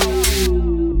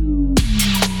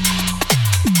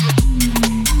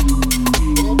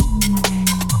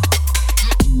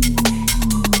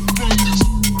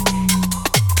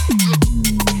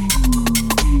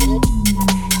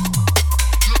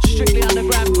 Strictly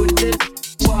underground with this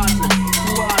one.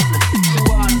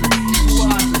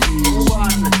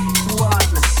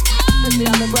 Strictly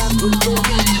underground with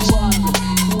this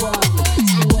one.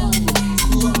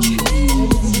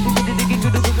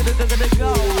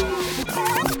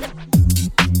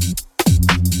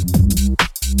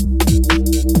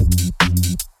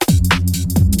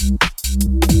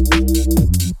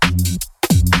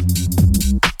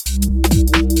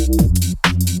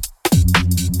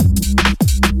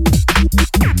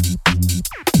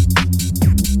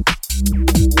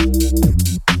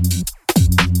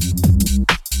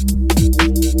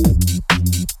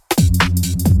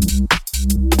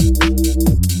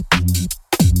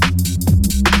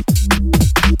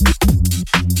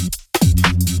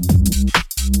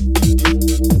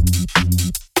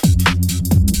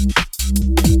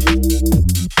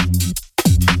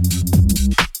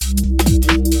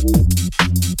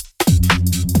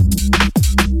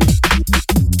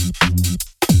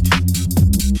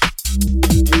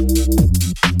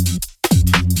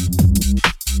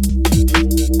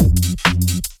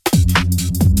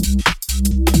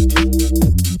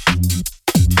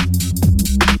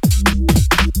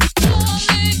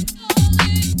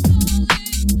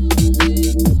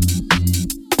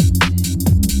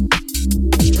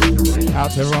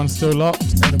 Out to everyone still locked.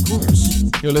 And of course,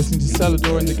 you're listening to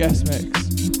Cellardore in the guest mix.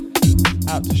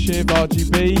 Out to Shiv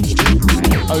RGB,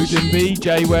 Odin B,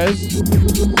 J Wes.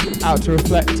 Out to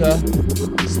Reflector,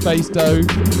 Space Doe,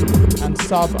 and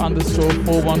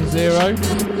sub_410.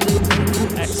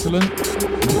 Excellent.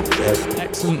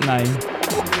 Excellent name.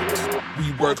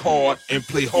 We work hard and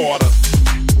play harder.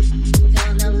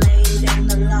 Gonna lay down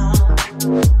the law.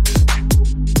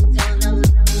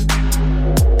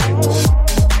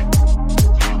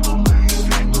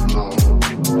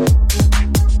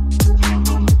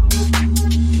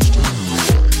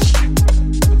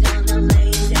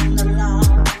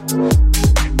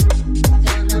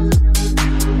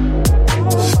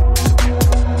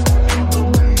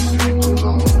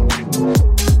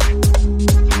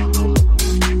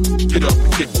 Get up,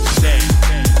 get down.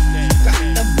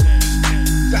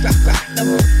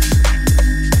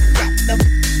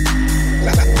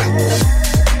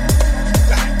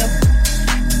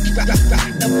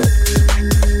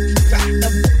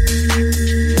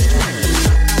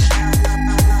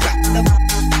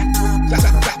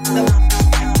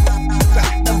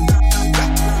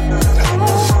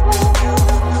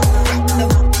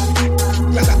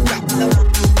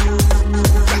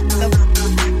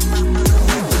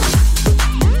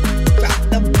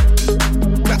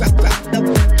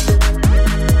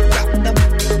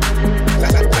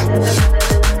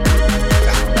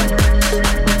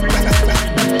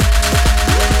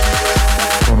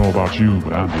 you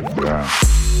underground.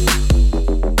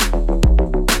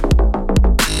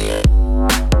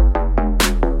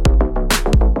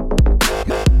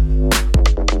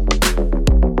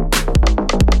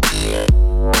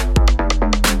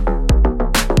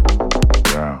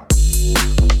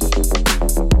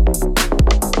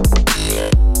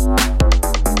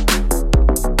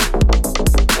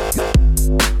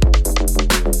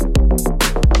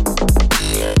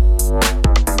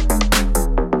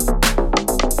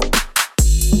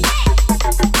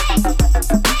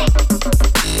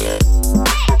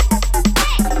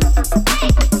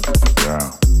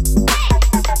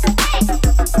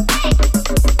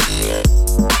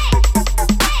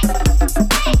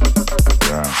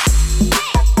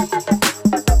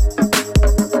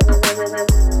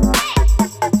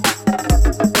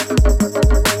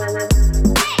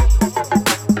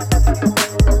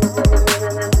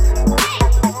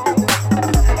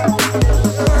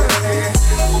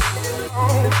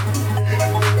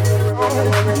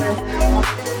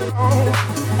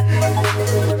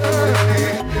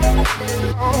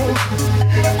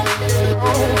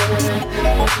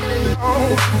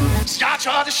 Start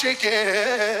trying to shake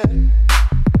it.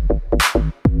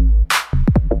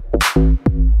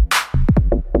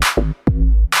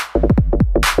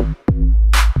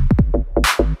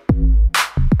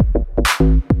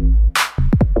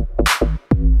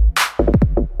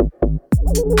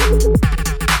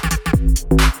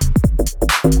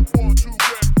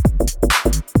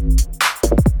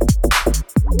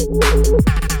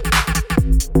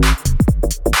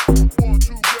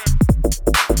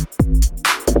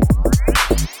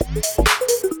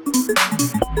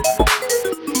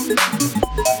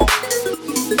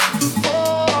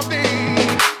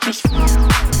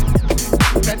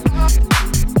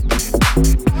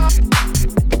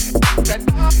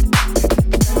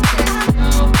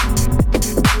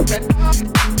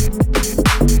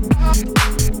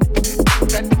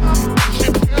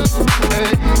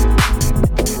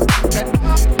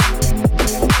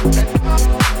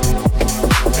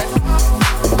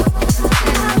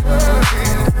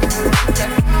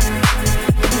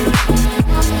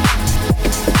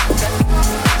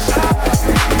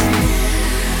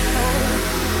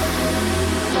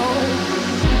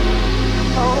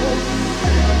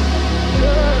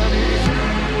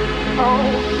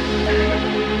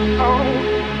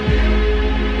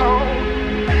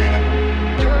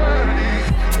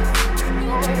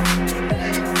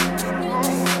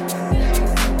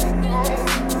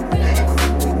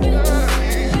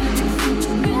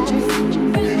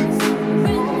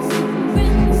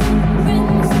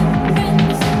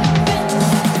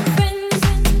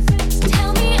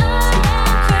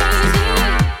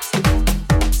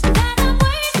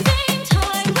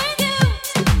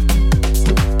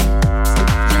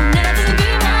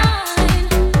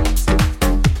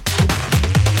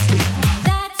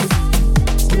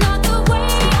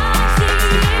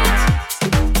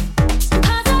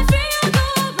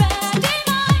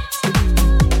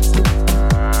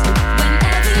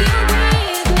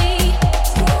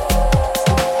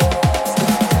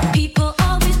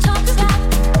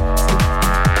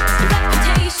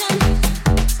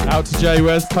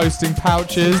 Where's posting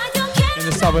pouches in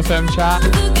the Sub FM chat.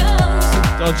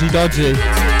 Dodgy.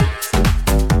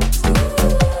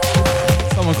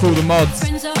 Someone call the mods.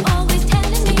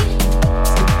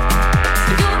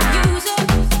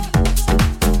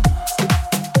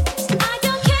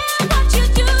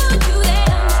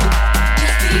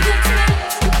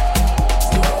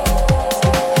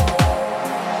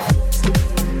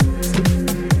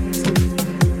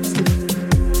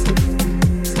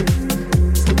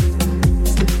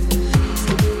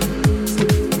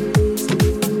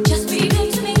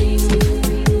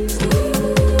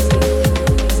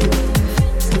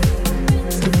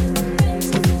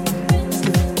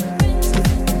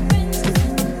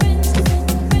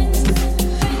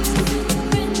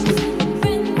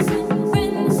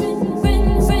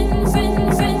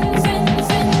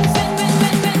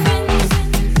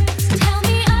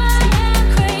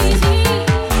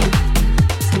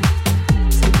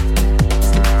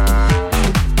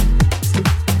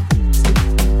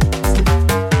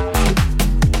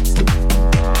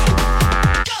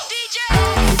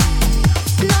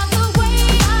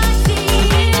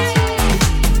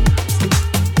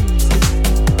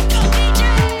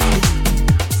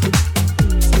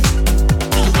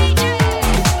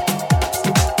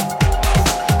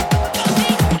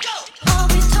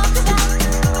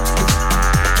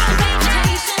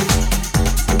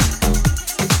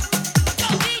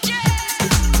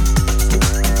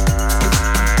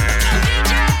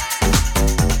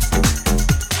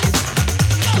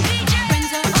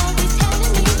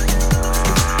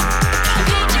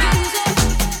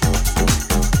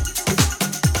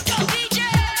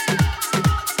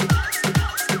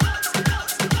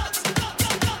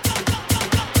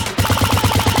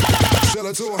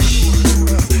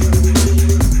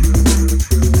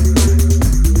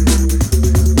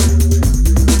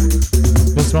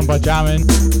 This one by Jammin',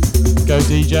 Go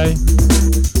DJ.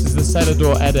 This is the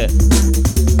Cellardore edit.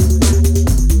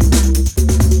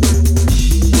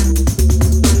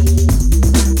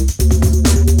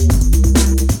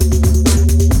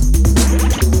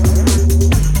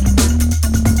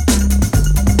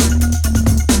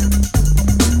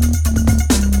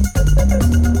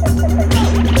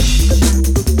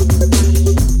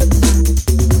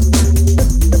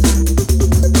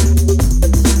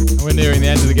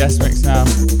 Guest mix now.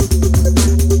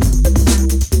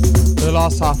 For the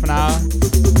last half an hour,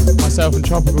 myself and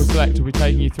Tropical Selecta will be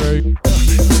taking you through.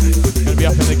 Gonna be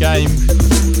up in the game,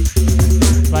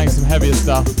 playing some heavier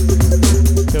stuff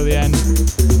till the end.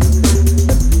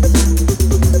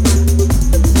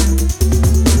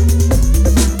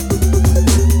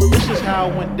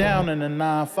 running a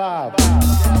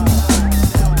 9-5.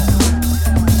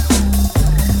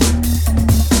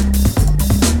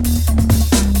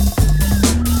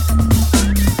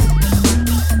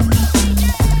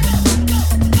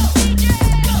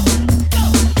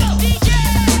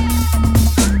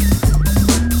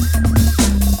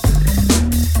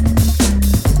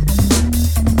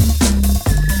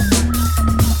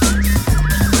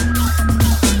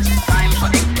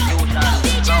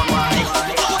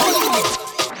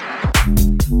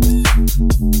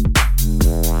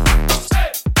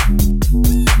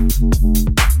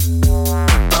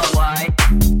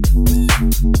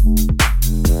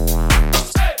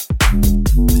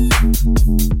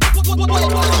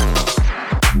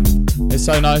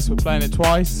 So nice, we're playing it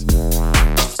twice.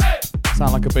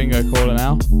 Sound like a bingo caller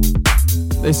now.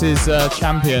 This is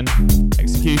Champion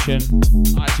Execution.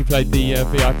 I actually played the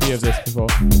VIP of this before.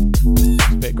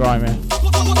 It's a bit grimy.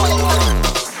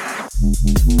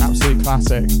 Absolute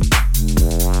classic.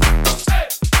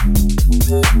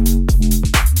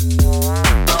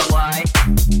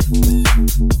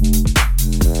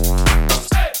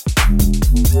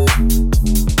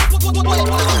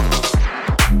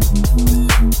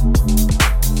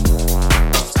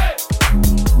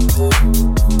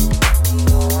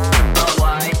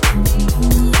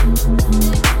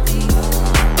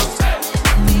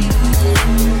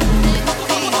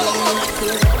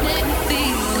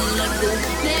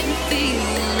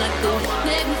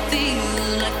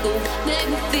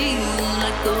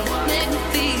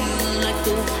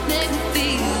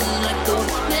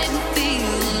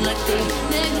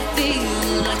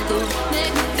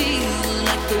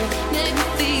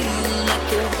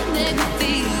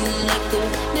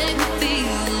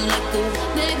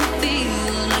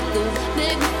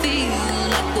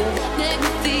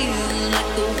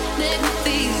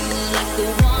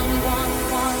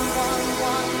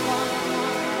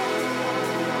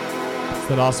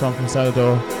 The last one from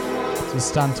Cellardore. This is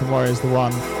Stanton Warriors The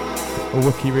One, a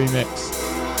Wookiee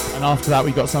remix. And after that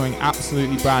we got something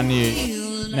absolutely brand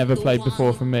new, never played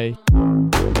before from me.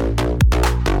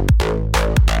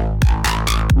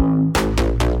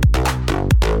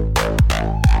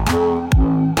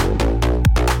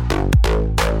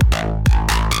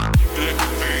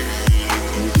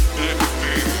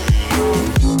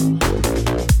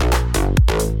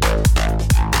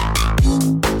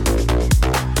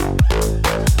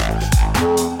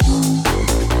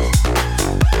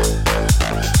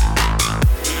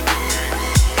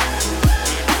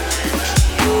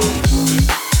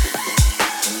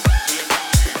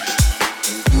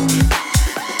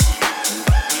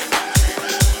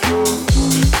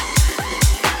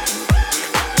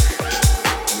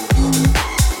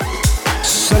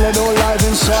 Cellardore live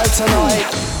inside tonight.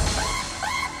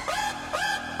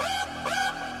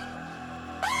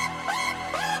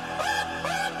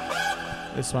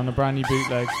 This one, a brand new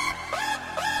bootleg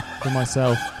for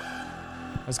myself.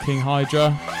 As King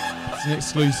Hydra. It's an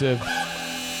exclusive.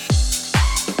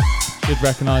 Should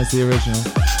recognise the original.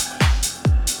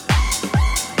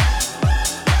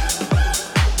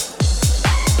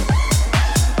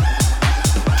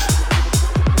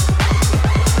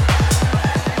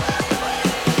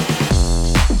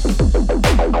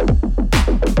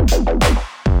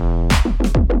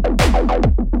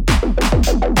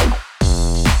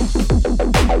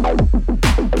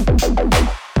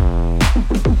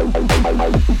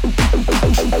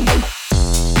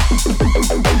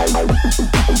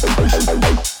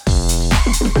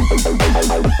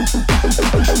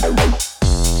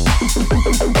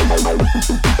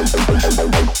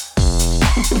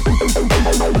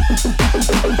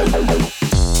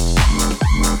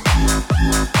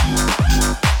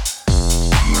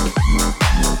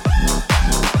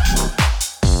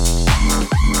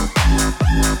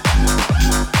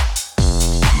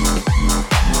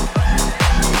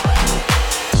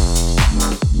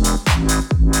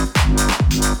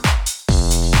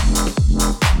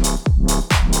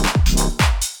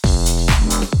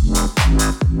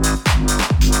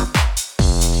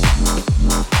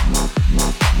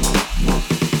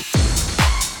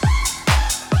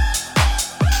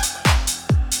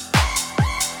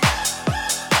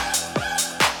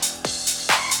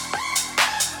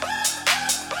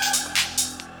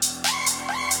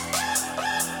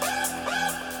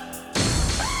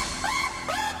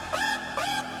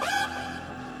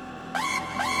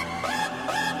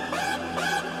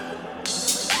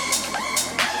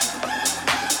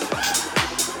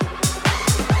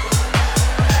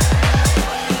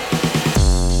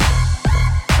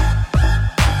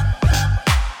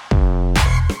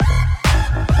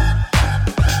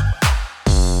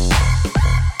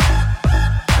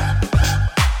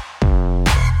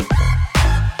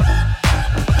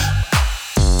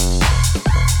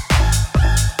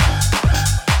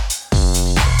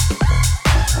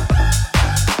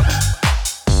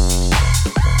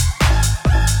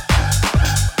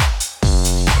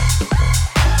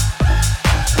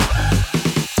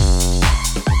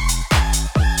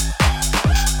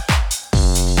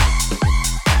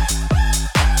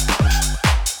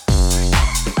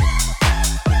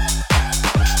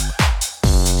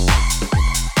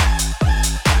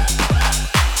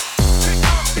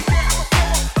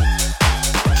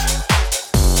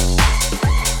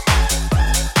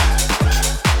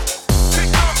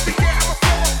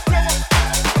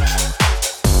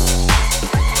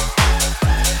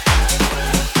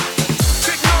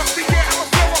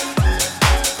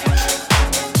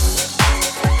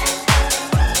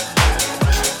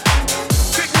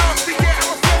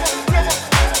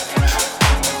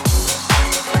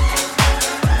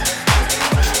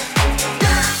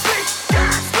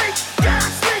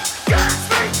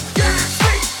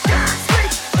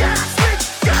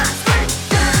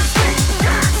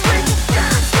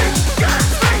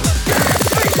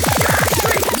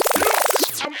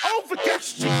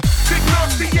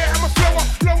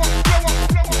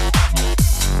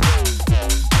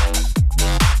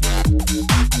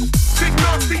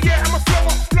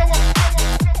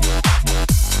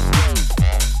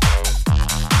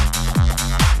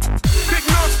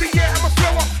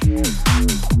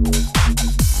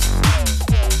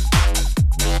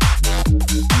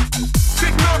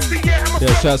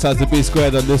 shouts out to B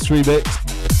Squared on this remix.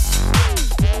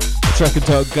 Track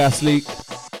entitled Gas Leak. Big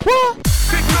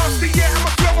nasty, yeah, I'm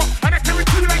a blower, and I carry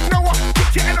two like Noah.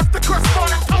 Kick your head off the crossbar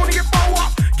like Tony and Boa.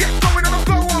 Get going on a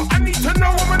blower, I need to know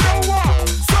I'm a Noah.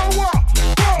 So what?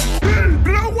 Go,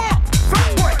 blow up.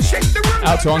 Fat boy, shake the room.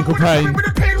 Out to Uncle Payne. With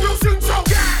the pain real soon, so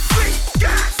gas leak,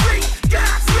 gas leak,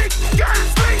 gas leak, gas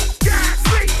leak, gas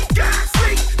leak, gas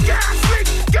leak, gas leak,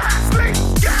 gas leak,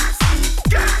 gas,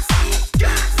 gas,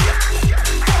 gas, gas.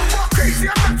 Go crazy,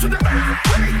 I'm back to the back.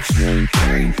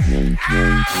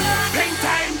 Pain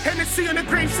time, Hennessy on the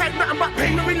graveside, nothing but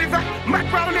pain when we live at. Mad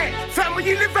round here, fam where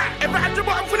you live at. Ever had your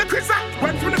bottom full of Chris at?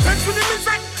 Run from the fence with the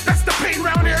inside. That's the pain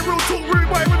round here, real talk, rude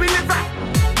boy where we live at.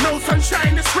 No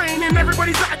sunshine, it's raining,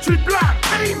 everybody's attitude blood.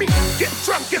 Pay me, get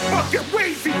drunk, get fucked, get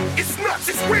wavy. It's nuts,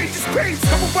 it's rage, it's crazy.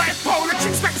 Couple by a pole, the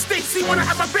chicks like Stacy wanna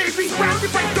have my baby. Round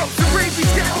if I go to rabies,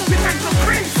 get up in hands on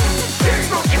crazy. There's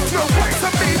no ifs, no buts,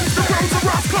 some babies, the roads are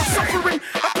rough, cause suffering.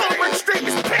 I can't run straight,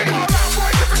 it's pain. All out, boy,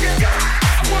 cause I get gas.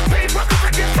 I want pain, but cause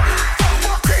I get fat.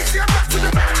 More crazy, I'm back to the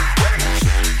back.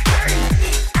 Pain.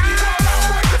 All out,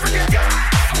 boy, cause I get gas.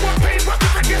 I want pain, but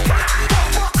cause I get fat.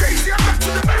 More crazy, I'm back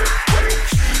to the back.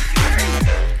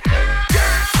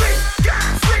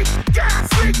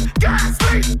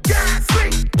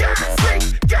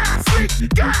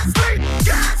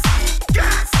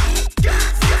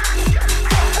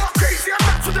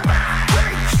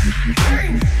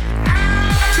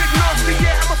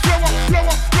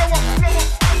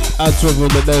 Out to everyone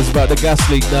that knows about the gas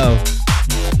leak now.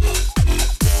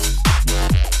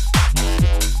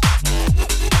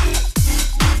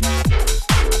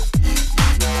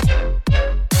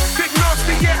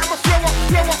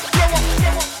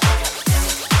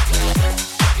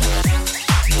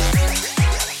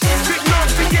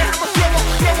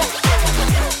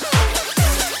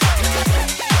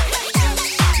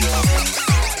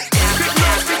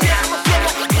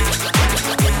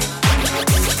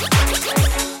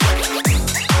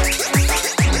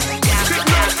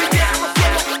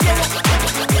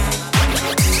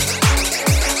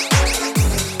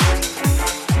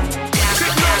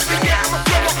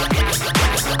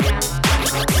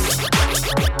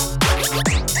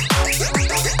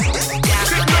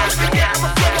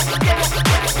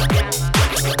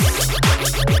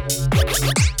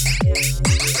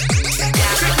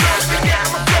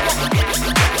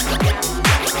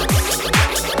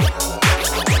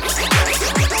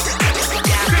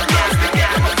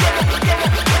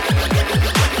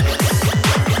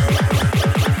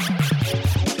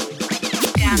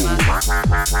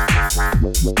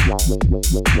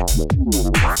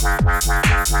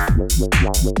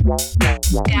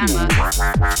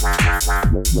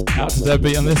 Out to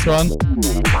Deadbeat on this one.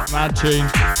 Mad tune.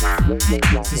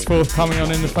 This is forthcoming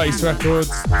on In The Face Records.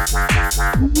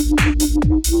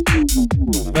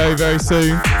 Very, very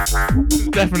soon.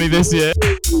 Definitely this year.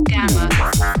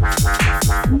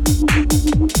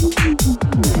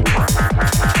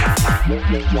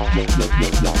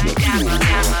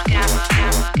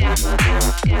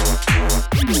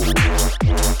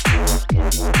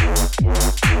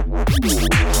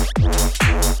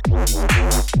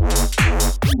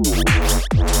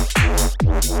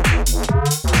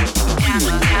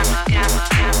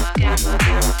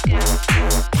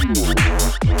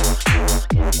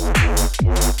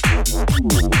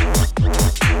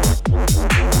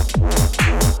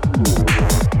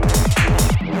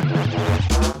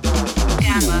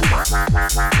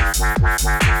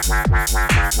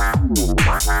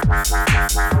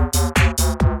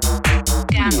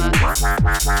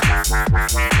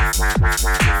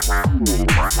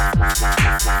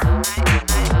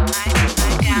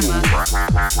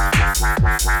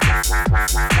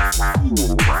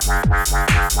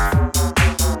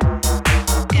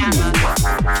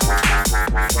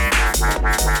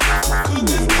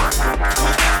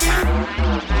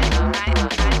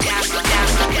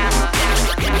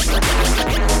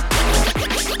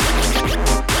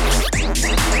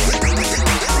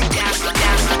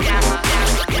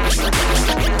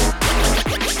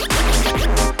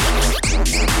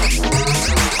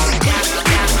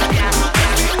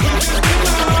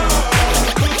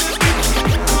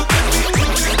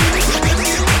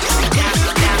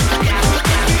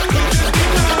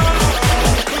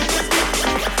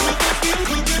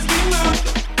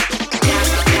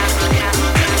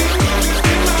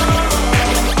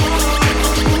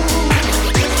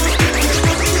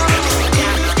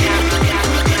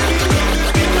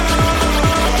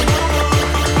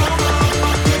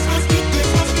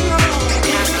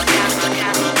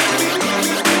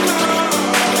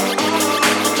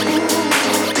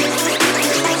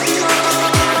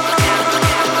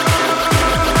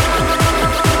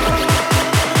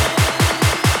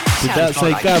 that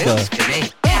say Gabba?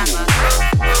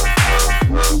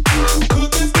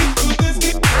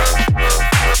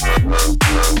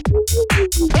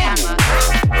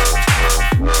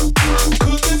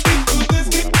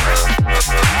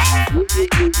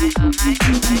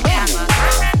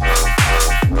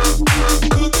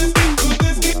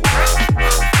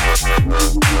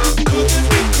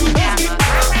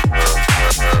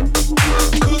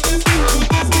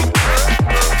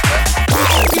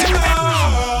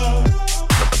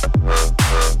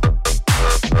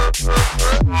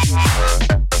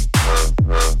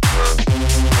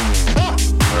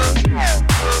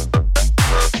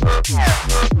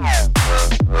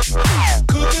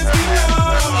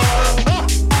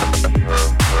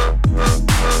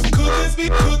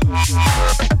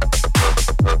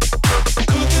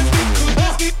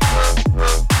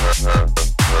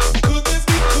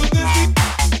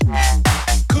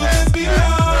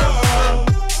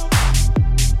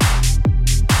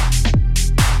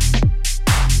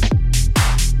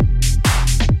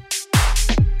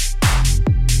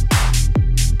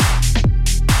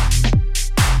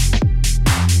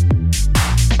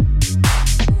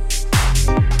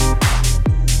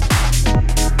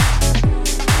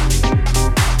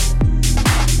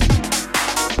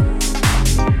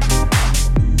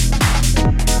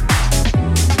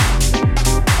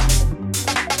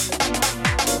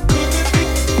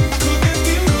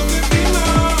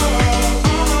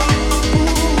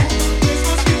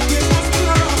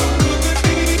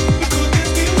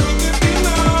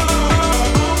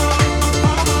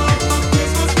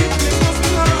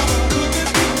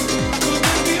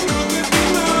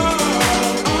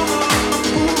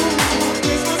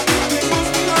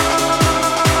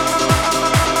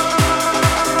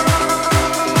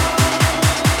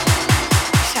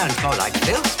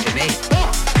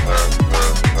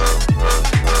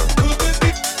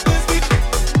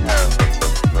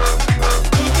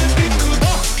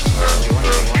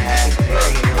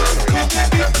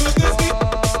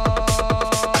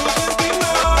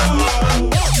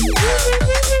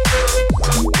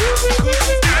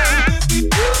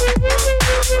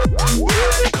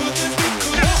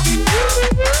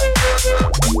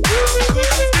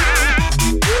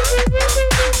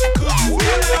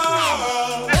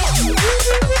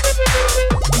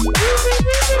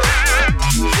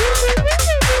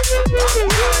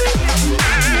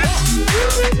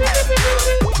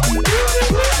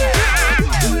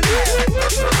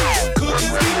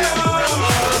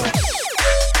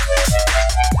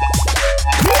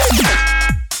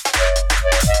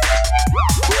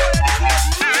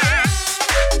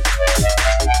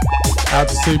 Out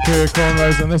to Superior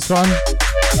Cornrows on this one.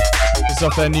 It's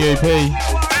off their new EP.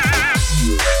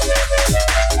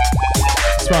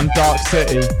 This one, Dark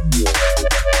City.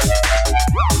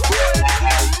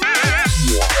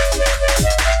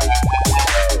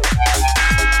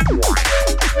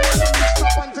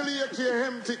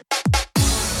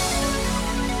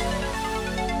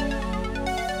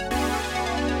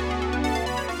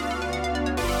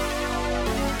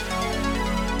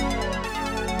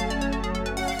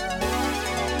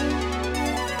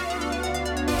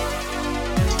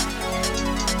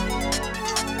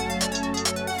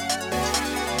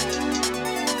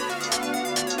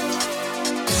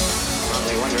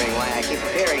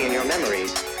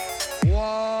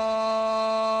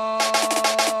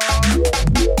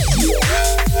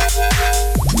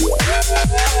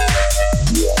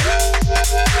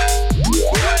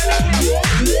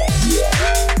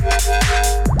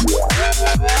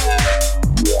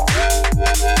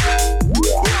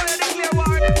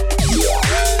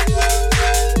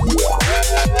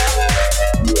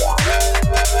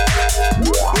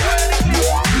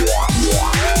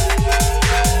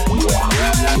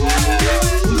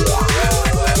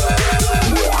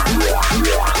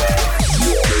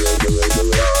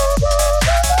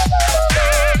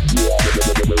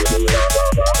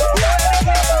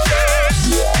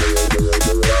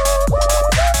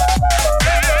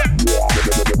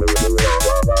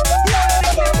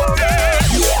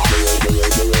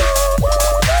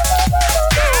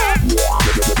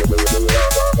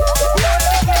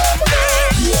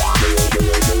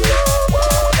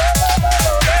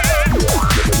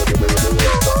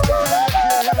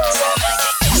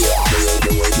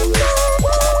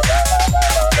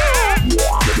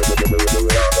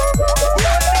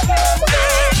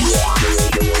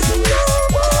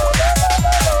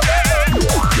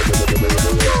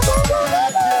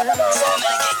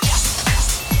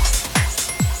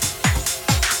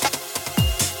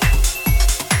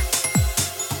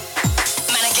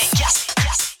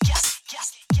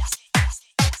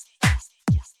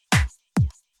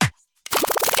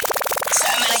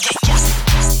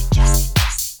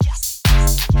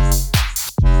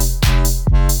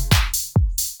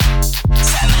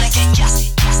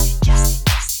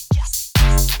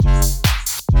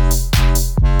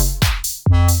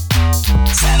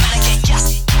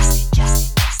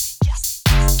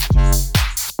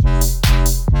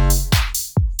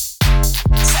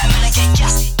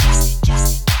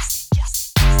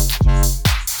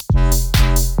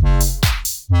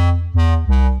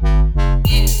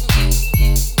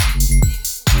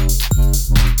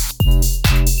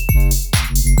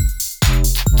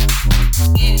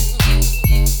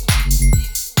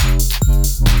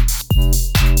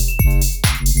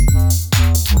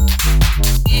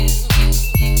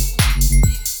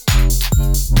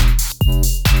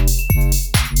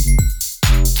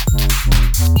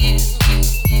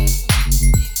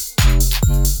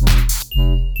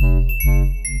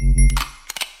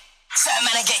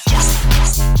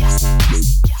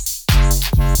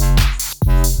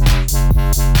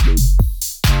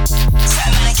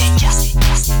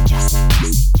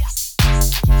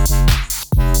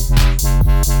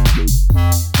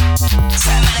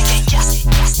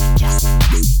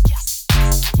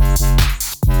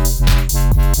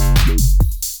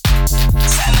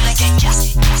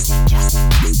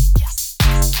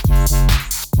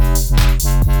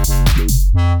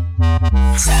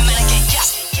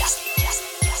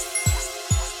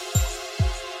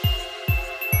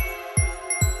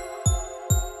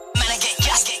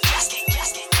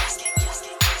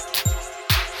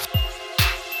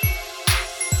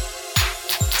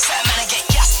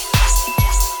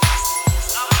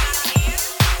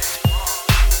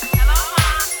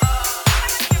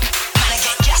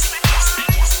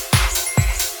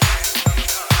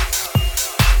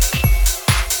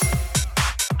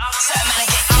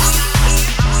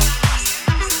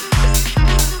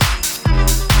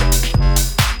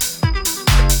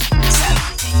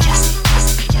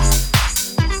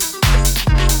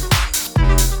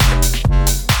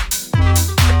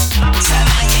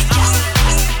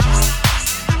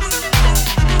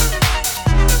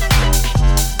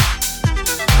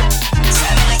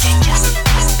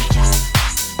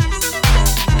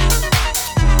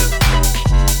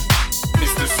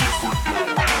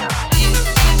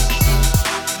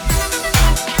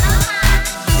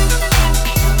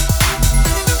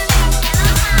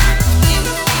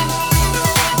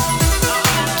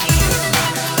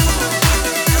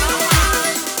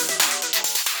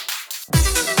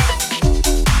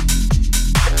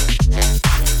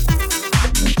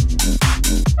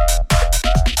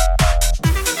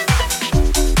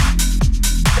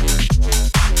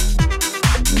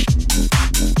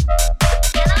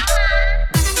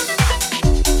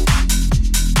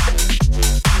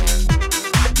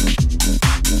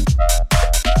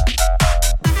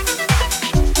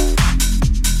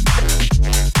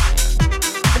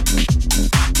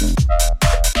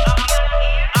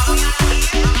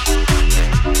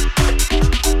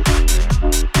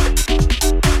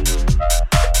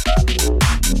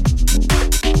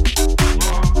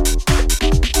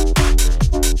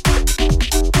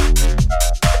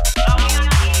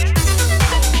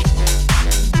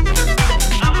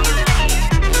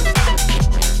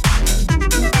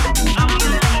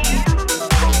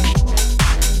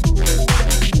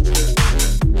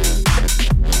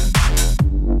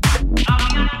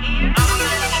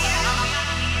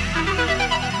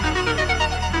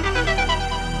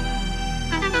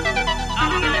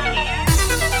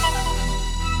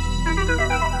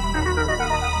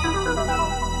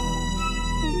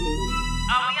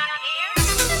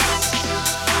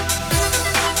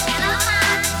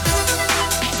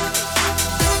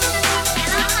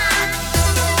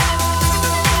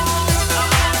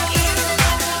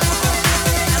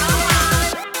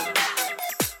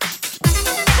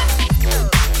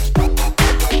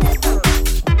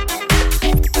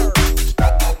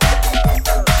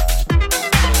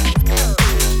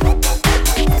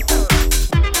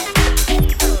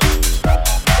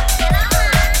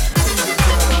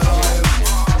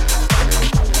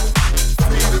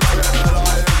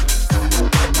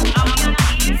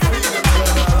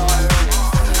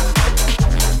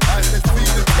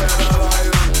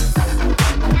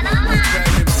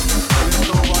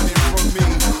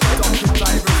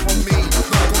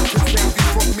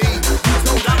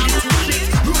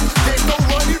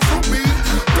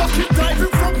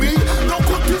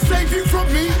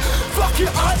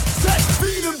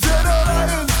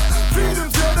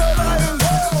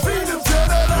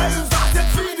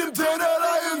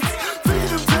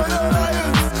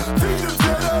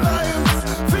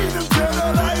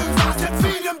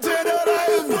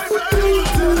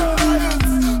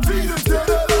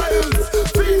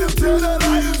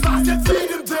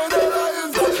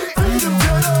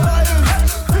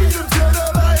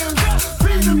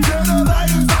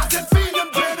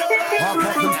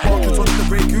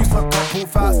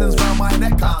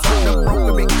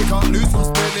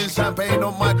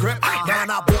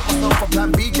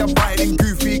 I'm riding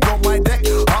goofy, got my deck.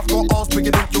 I've got arms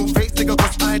bigger than your face, nigga,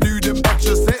 cause I do them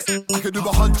extra sets. I could do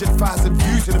 100,000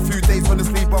 views in a few days on the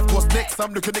sleep, of course, next.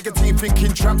 I'm looking at a team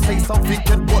thinking trap, say something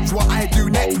and watch what I do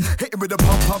next. Hit him with a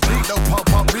pump, pump, reload, pump,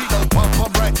 pump, reload, pump,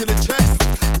 pump, right to the chest.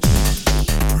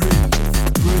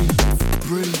 Breathe,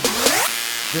 breathe.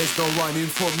 There's no running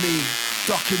from me.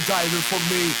 Duck and diving from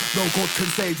me, no God can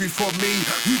save you from me.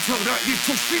 You turn out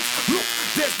little shit, look,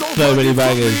 there's no so many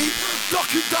bangers. bangers.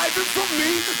 Duck and diving from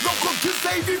me, no God can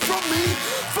save you from me.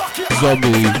 Fuck it,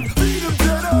 Zombie. Feed them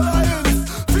to the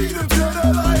lions, feed them to the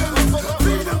lions,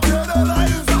 feed them to the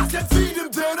lions. I said feed them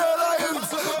to the lions,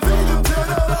 feed them to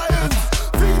the lions,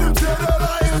 feed them to the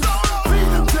lions, feed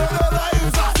them to the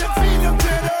lions. I said feed them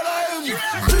to the lions,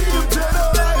 feed them to the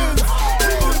lions,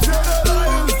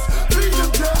 feed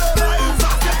them to the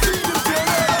lions,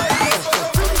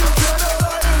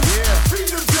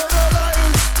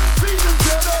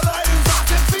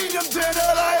 feed them to the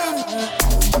lions.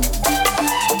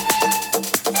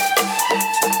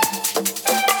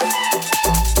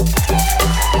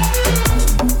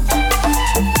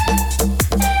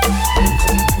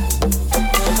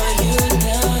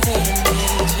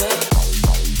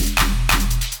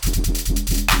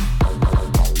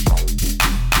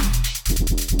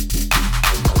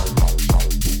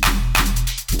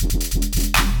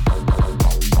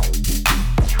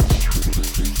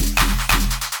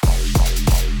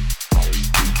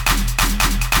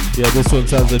 Yeah, this one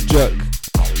sounds a jerk.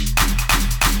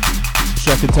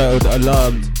 Track entitled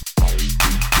Alarmed.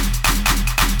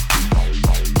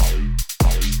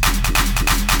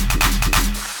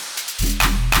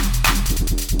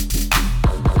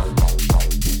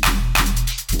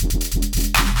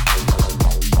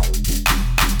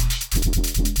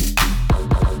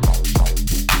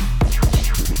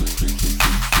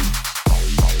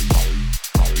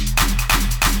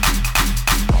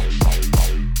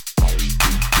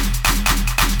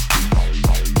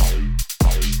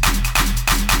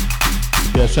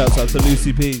 Yeah, shouts out to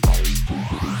Lucy P.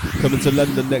 Coming to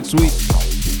London next week.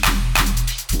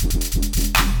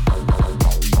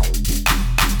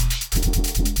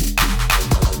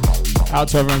 Out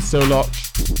to everyone still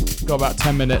locked. Got about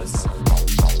 10 minutes.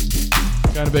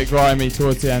 Going a bit grimy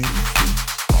towards the end.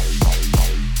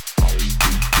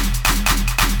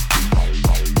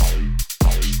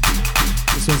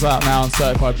 This one's out now on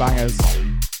Certified Bangers.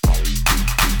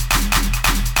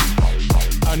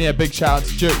 Oh, and yeah, big shout out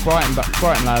to Duke Brighton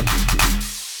lad.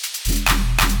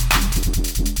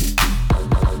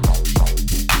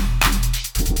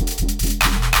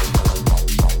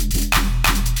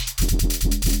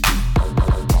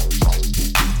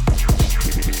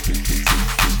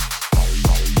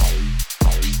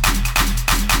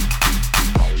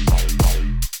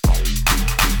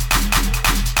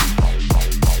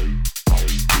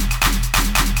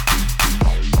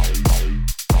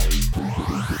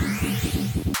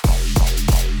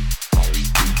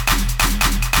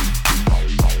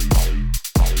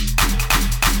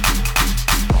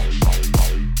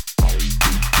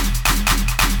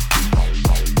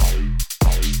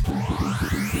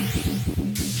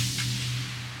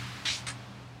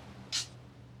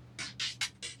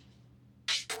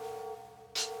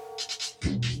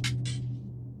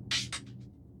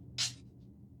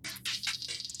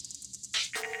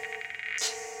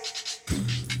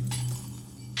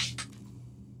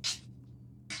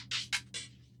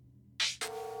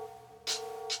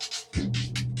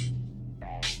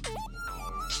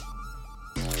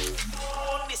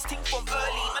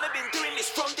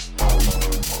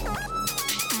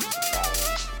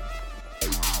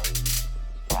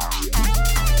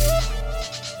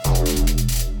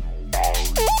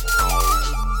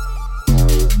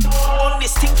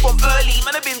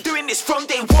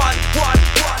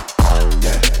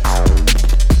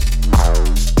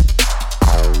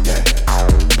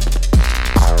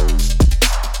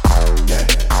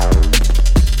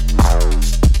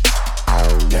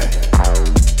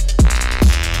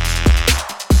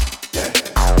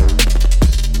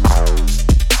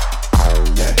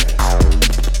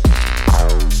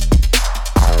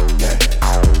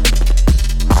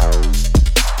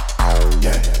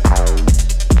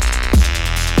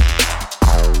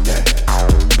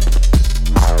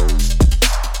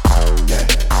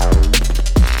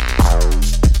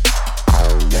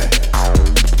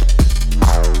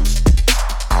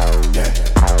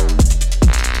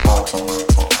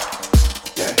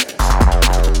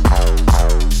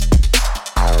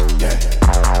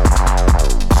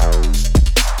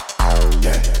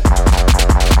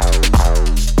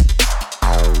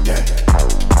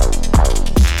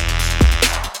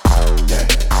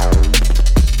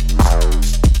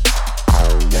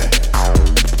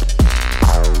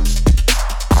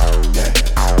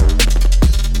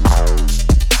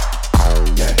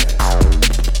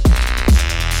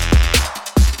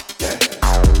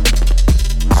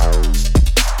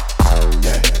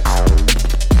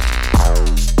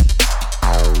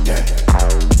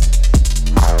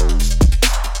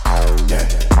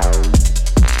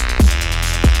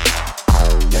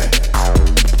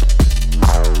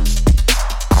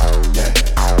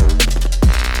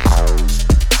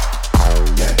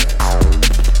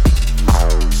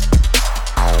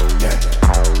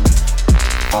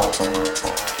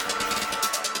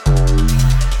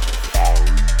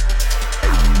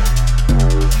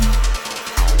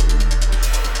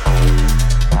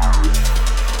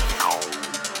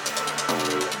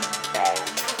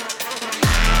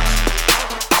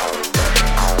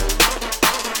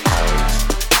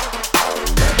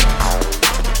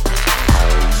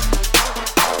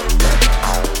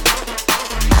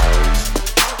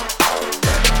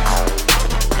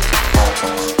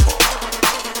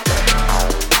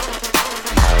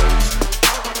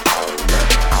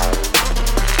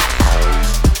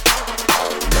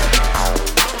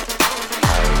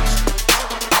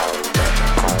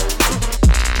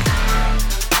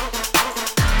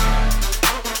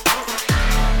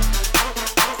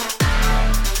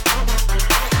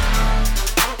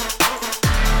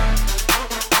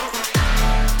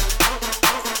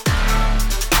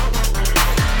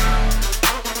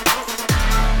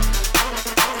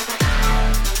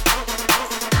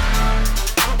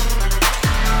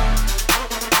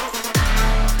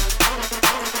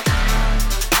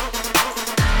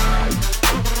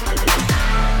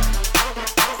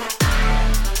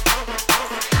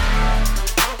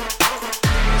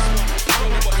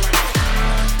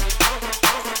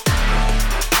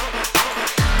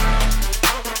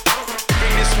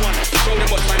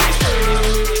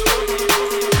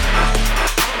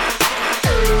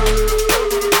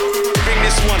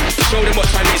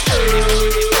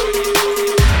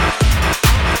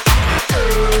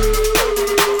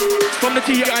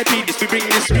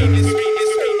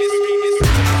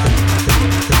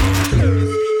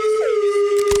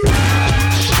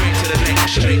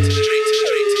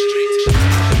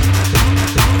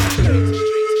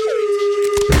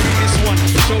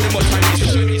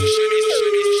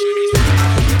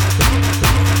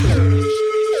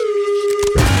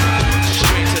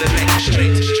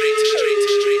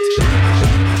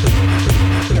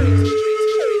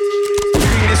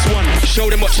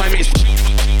 what time it is.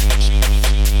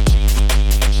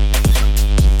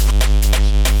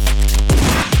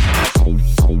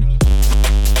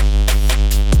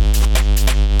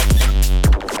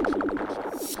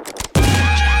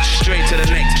 Straight to the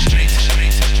next.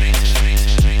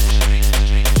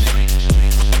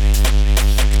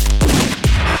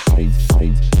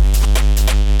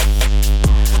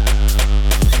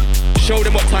 Show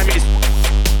them what time it is.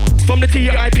 From the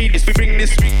TIP, this we bring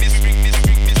this. Straight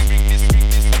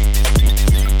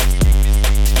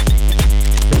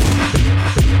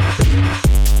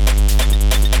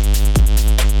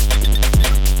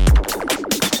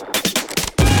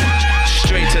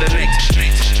to the next.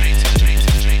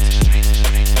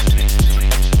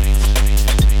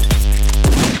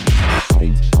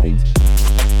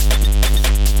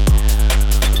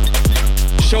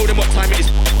 Show them what time it is.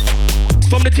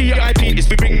 From the TIP, this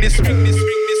we bring this. Straight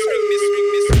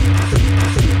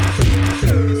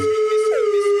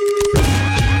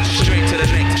to the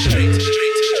next.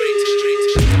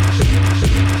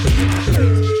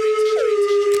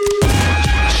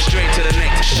 Straight to the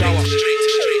next. Shower. Straight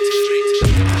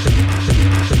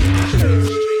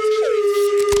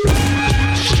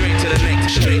to the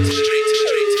next.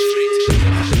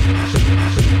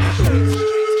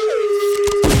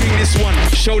 Bring this one.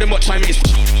 Show them what time it is.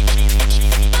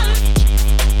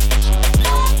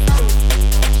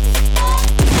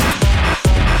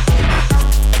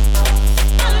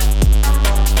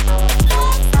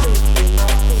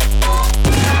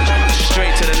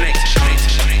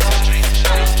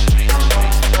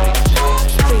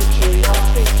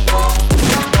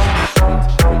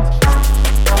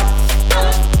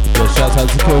 Shout out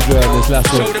to Cobra on this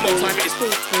last one.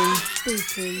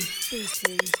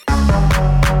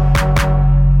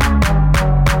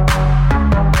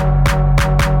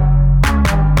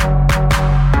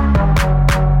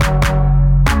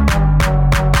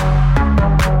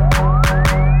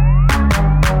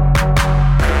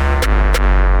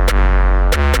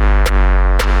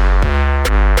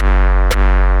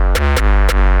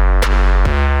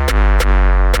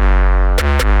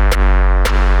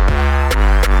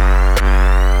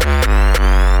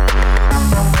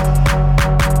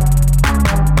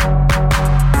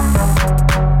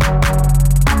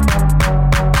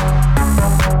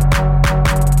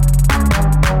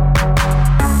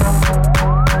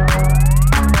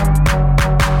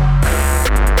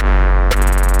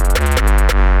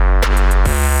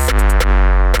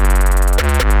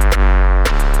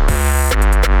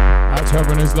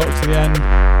 Locked to the end.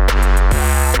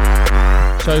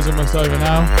 Show's almost over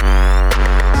now.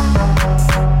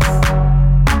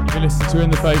 You've been listening to In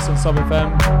The Face on Sub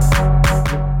FM.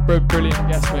 Brilliant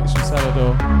guest mix from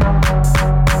Cellardore.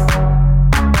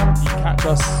 You can catch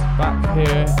us back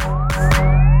here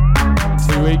in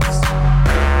 2 weeks.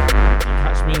 You can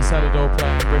catch me in Cellardore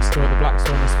playing in Bristol at the Black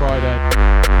Swan this Friday,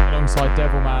 alongside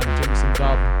Devilman, Jimson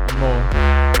Dub and more.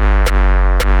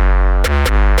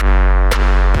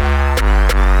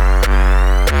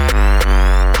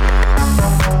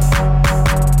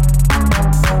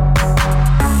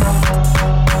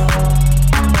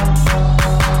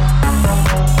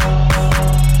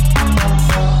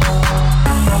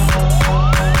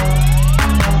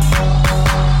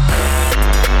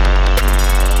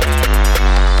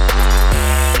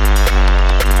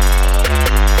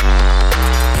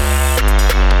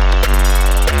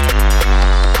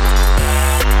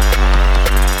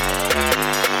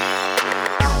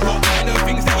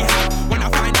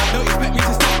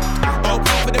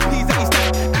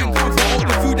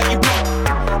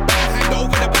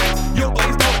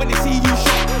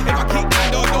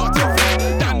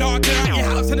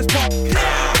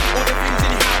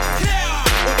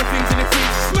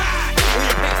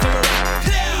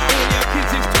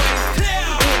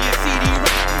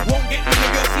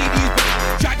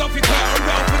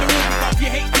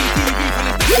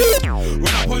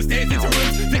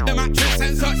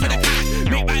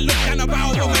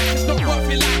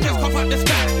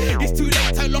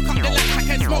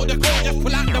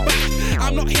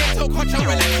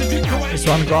 This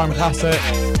one, Grime Classic.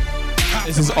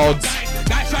 This is Odds,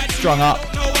 Strung Up.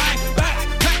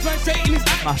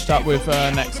 Mashed up with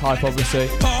Next Hype, obviously.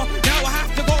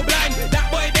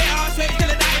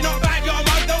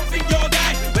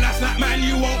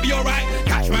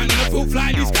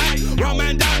 Run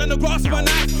man down on the grass of a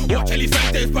knife. Watch Ellie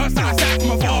friends, there's burst out sight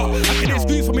from afar. I can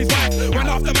excuse from his wife. Run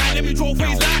after man, let me draw for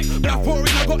his life. Blood pouring,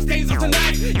 I got stains of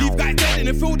tonight. Leave guys dead in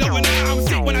the field overnight. I'm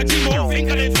sick when I dream, I won't think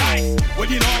of it twice. What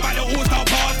do you know about the all-star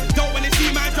pass? Don't wanna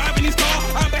see man driving his car.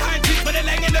 I'm behind this with a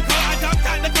leg in the car. I jumped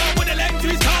out the car with a leg to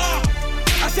his car.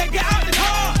 I said get out the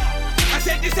car. I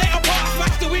said this ain't a park.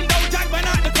 Smash the window, drag man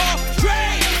out the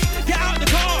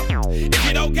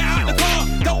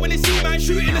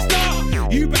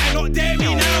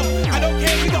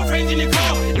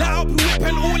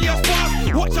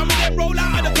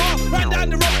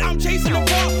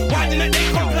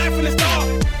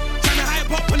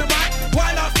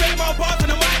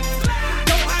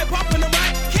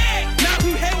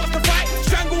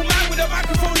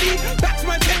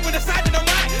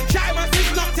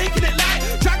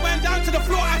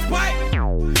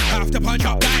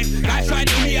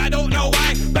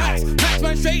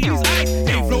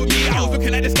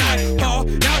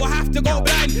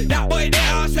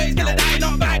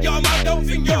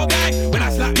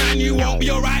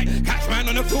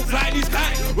fly in the sky.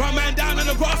 Run man down on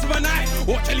the grass with a knife.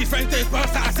 Watch all his friends do his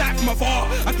burst out of sight from afar.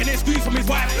 I can excuse from his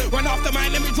wife. Run after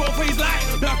mine, let me draw for his life.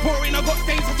 Blood pouring, I got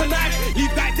stains of the knife.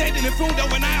 Leave guy dead in the field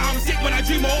overnight. I'm sick when I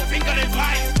dream, I won't think of the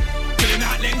twice. Killing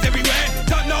out lanes everywhere.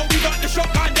 Don't know, we got the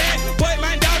shotgun there. Boy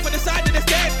man down for the side of the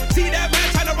stairs. See that man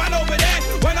trying to run over there.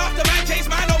 Run after man, chase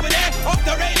man over there. Off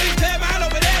the railings, clear man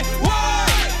over there. Whoa!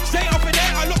 Straight off of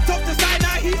there, I looked off the side,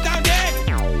 now he's down there.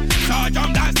 So I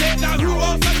jump downstairs, now who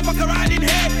else wants to fuck around in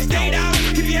here? Stay down,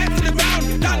 keep your head to the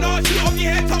ground. Don't know, shoot off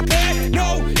your head top there.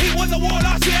 No, it was a war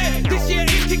last year. This year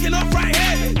it's kicking off right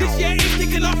here. This year it's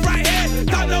kicking off right here.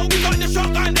 Don't know, we got the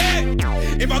shotgun there.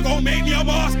 If I go make me a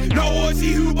boss, no one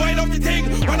see who boy off the thing.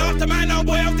 Run after man, now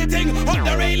boy off the thing. Up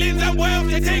the railings and boy off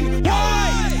the thing.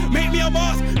 Why? Make me a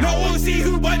boss, no one see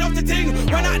who boy off the thing.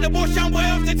 Run out the bush and boy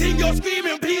off the thing. You're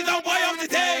screaming, please don't boy off the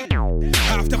thing. I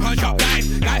have to punch up guys.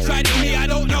 Guys tried to me, I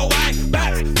don't know why.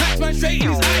 Back, catch man straight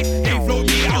in his eyes. They float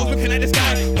me, I was looking at the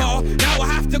sky. Oh, now I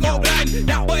have to go blind.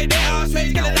 That boy there, I swear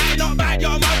he's gonna die. Not bad,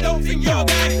 your mouth don't think you're a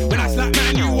guy. When I slap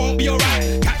man, you won't be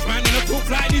alright. Catch man on the pool,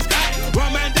 fly in the sky.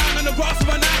 Run man down on the grass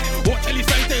with a knife. Watch all his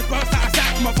friends do his burst out of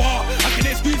sight from afar. I can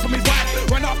excuse from his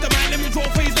wife. Run after man, let me draw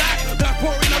for his life. Blood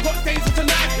pouring, I got stains of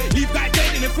tonight. Leave guy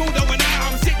dead in the field overnight.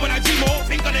 I'm sick when I dream, I won't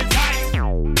think of the twice.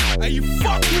 Are you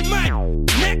fucking mad?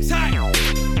 Next time.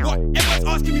 What? Everyone's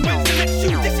asking me when's the next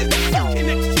shoot. This is the fucking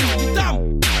next shoot. You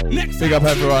dumb. Next Big up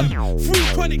everyone. Free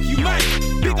Chronic, you man.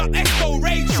 Big up Expo,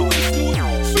 Rage, Shorty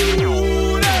Smooth.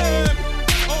 Soon 09.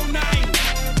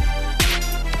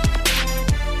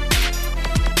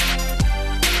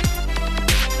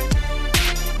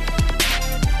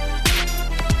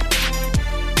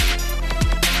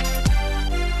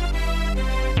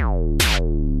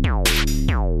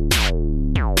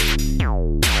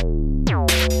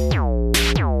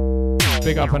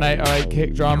 Big up an 808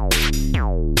 kick drum.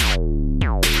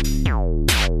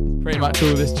 Pretty much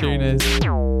all this tune is.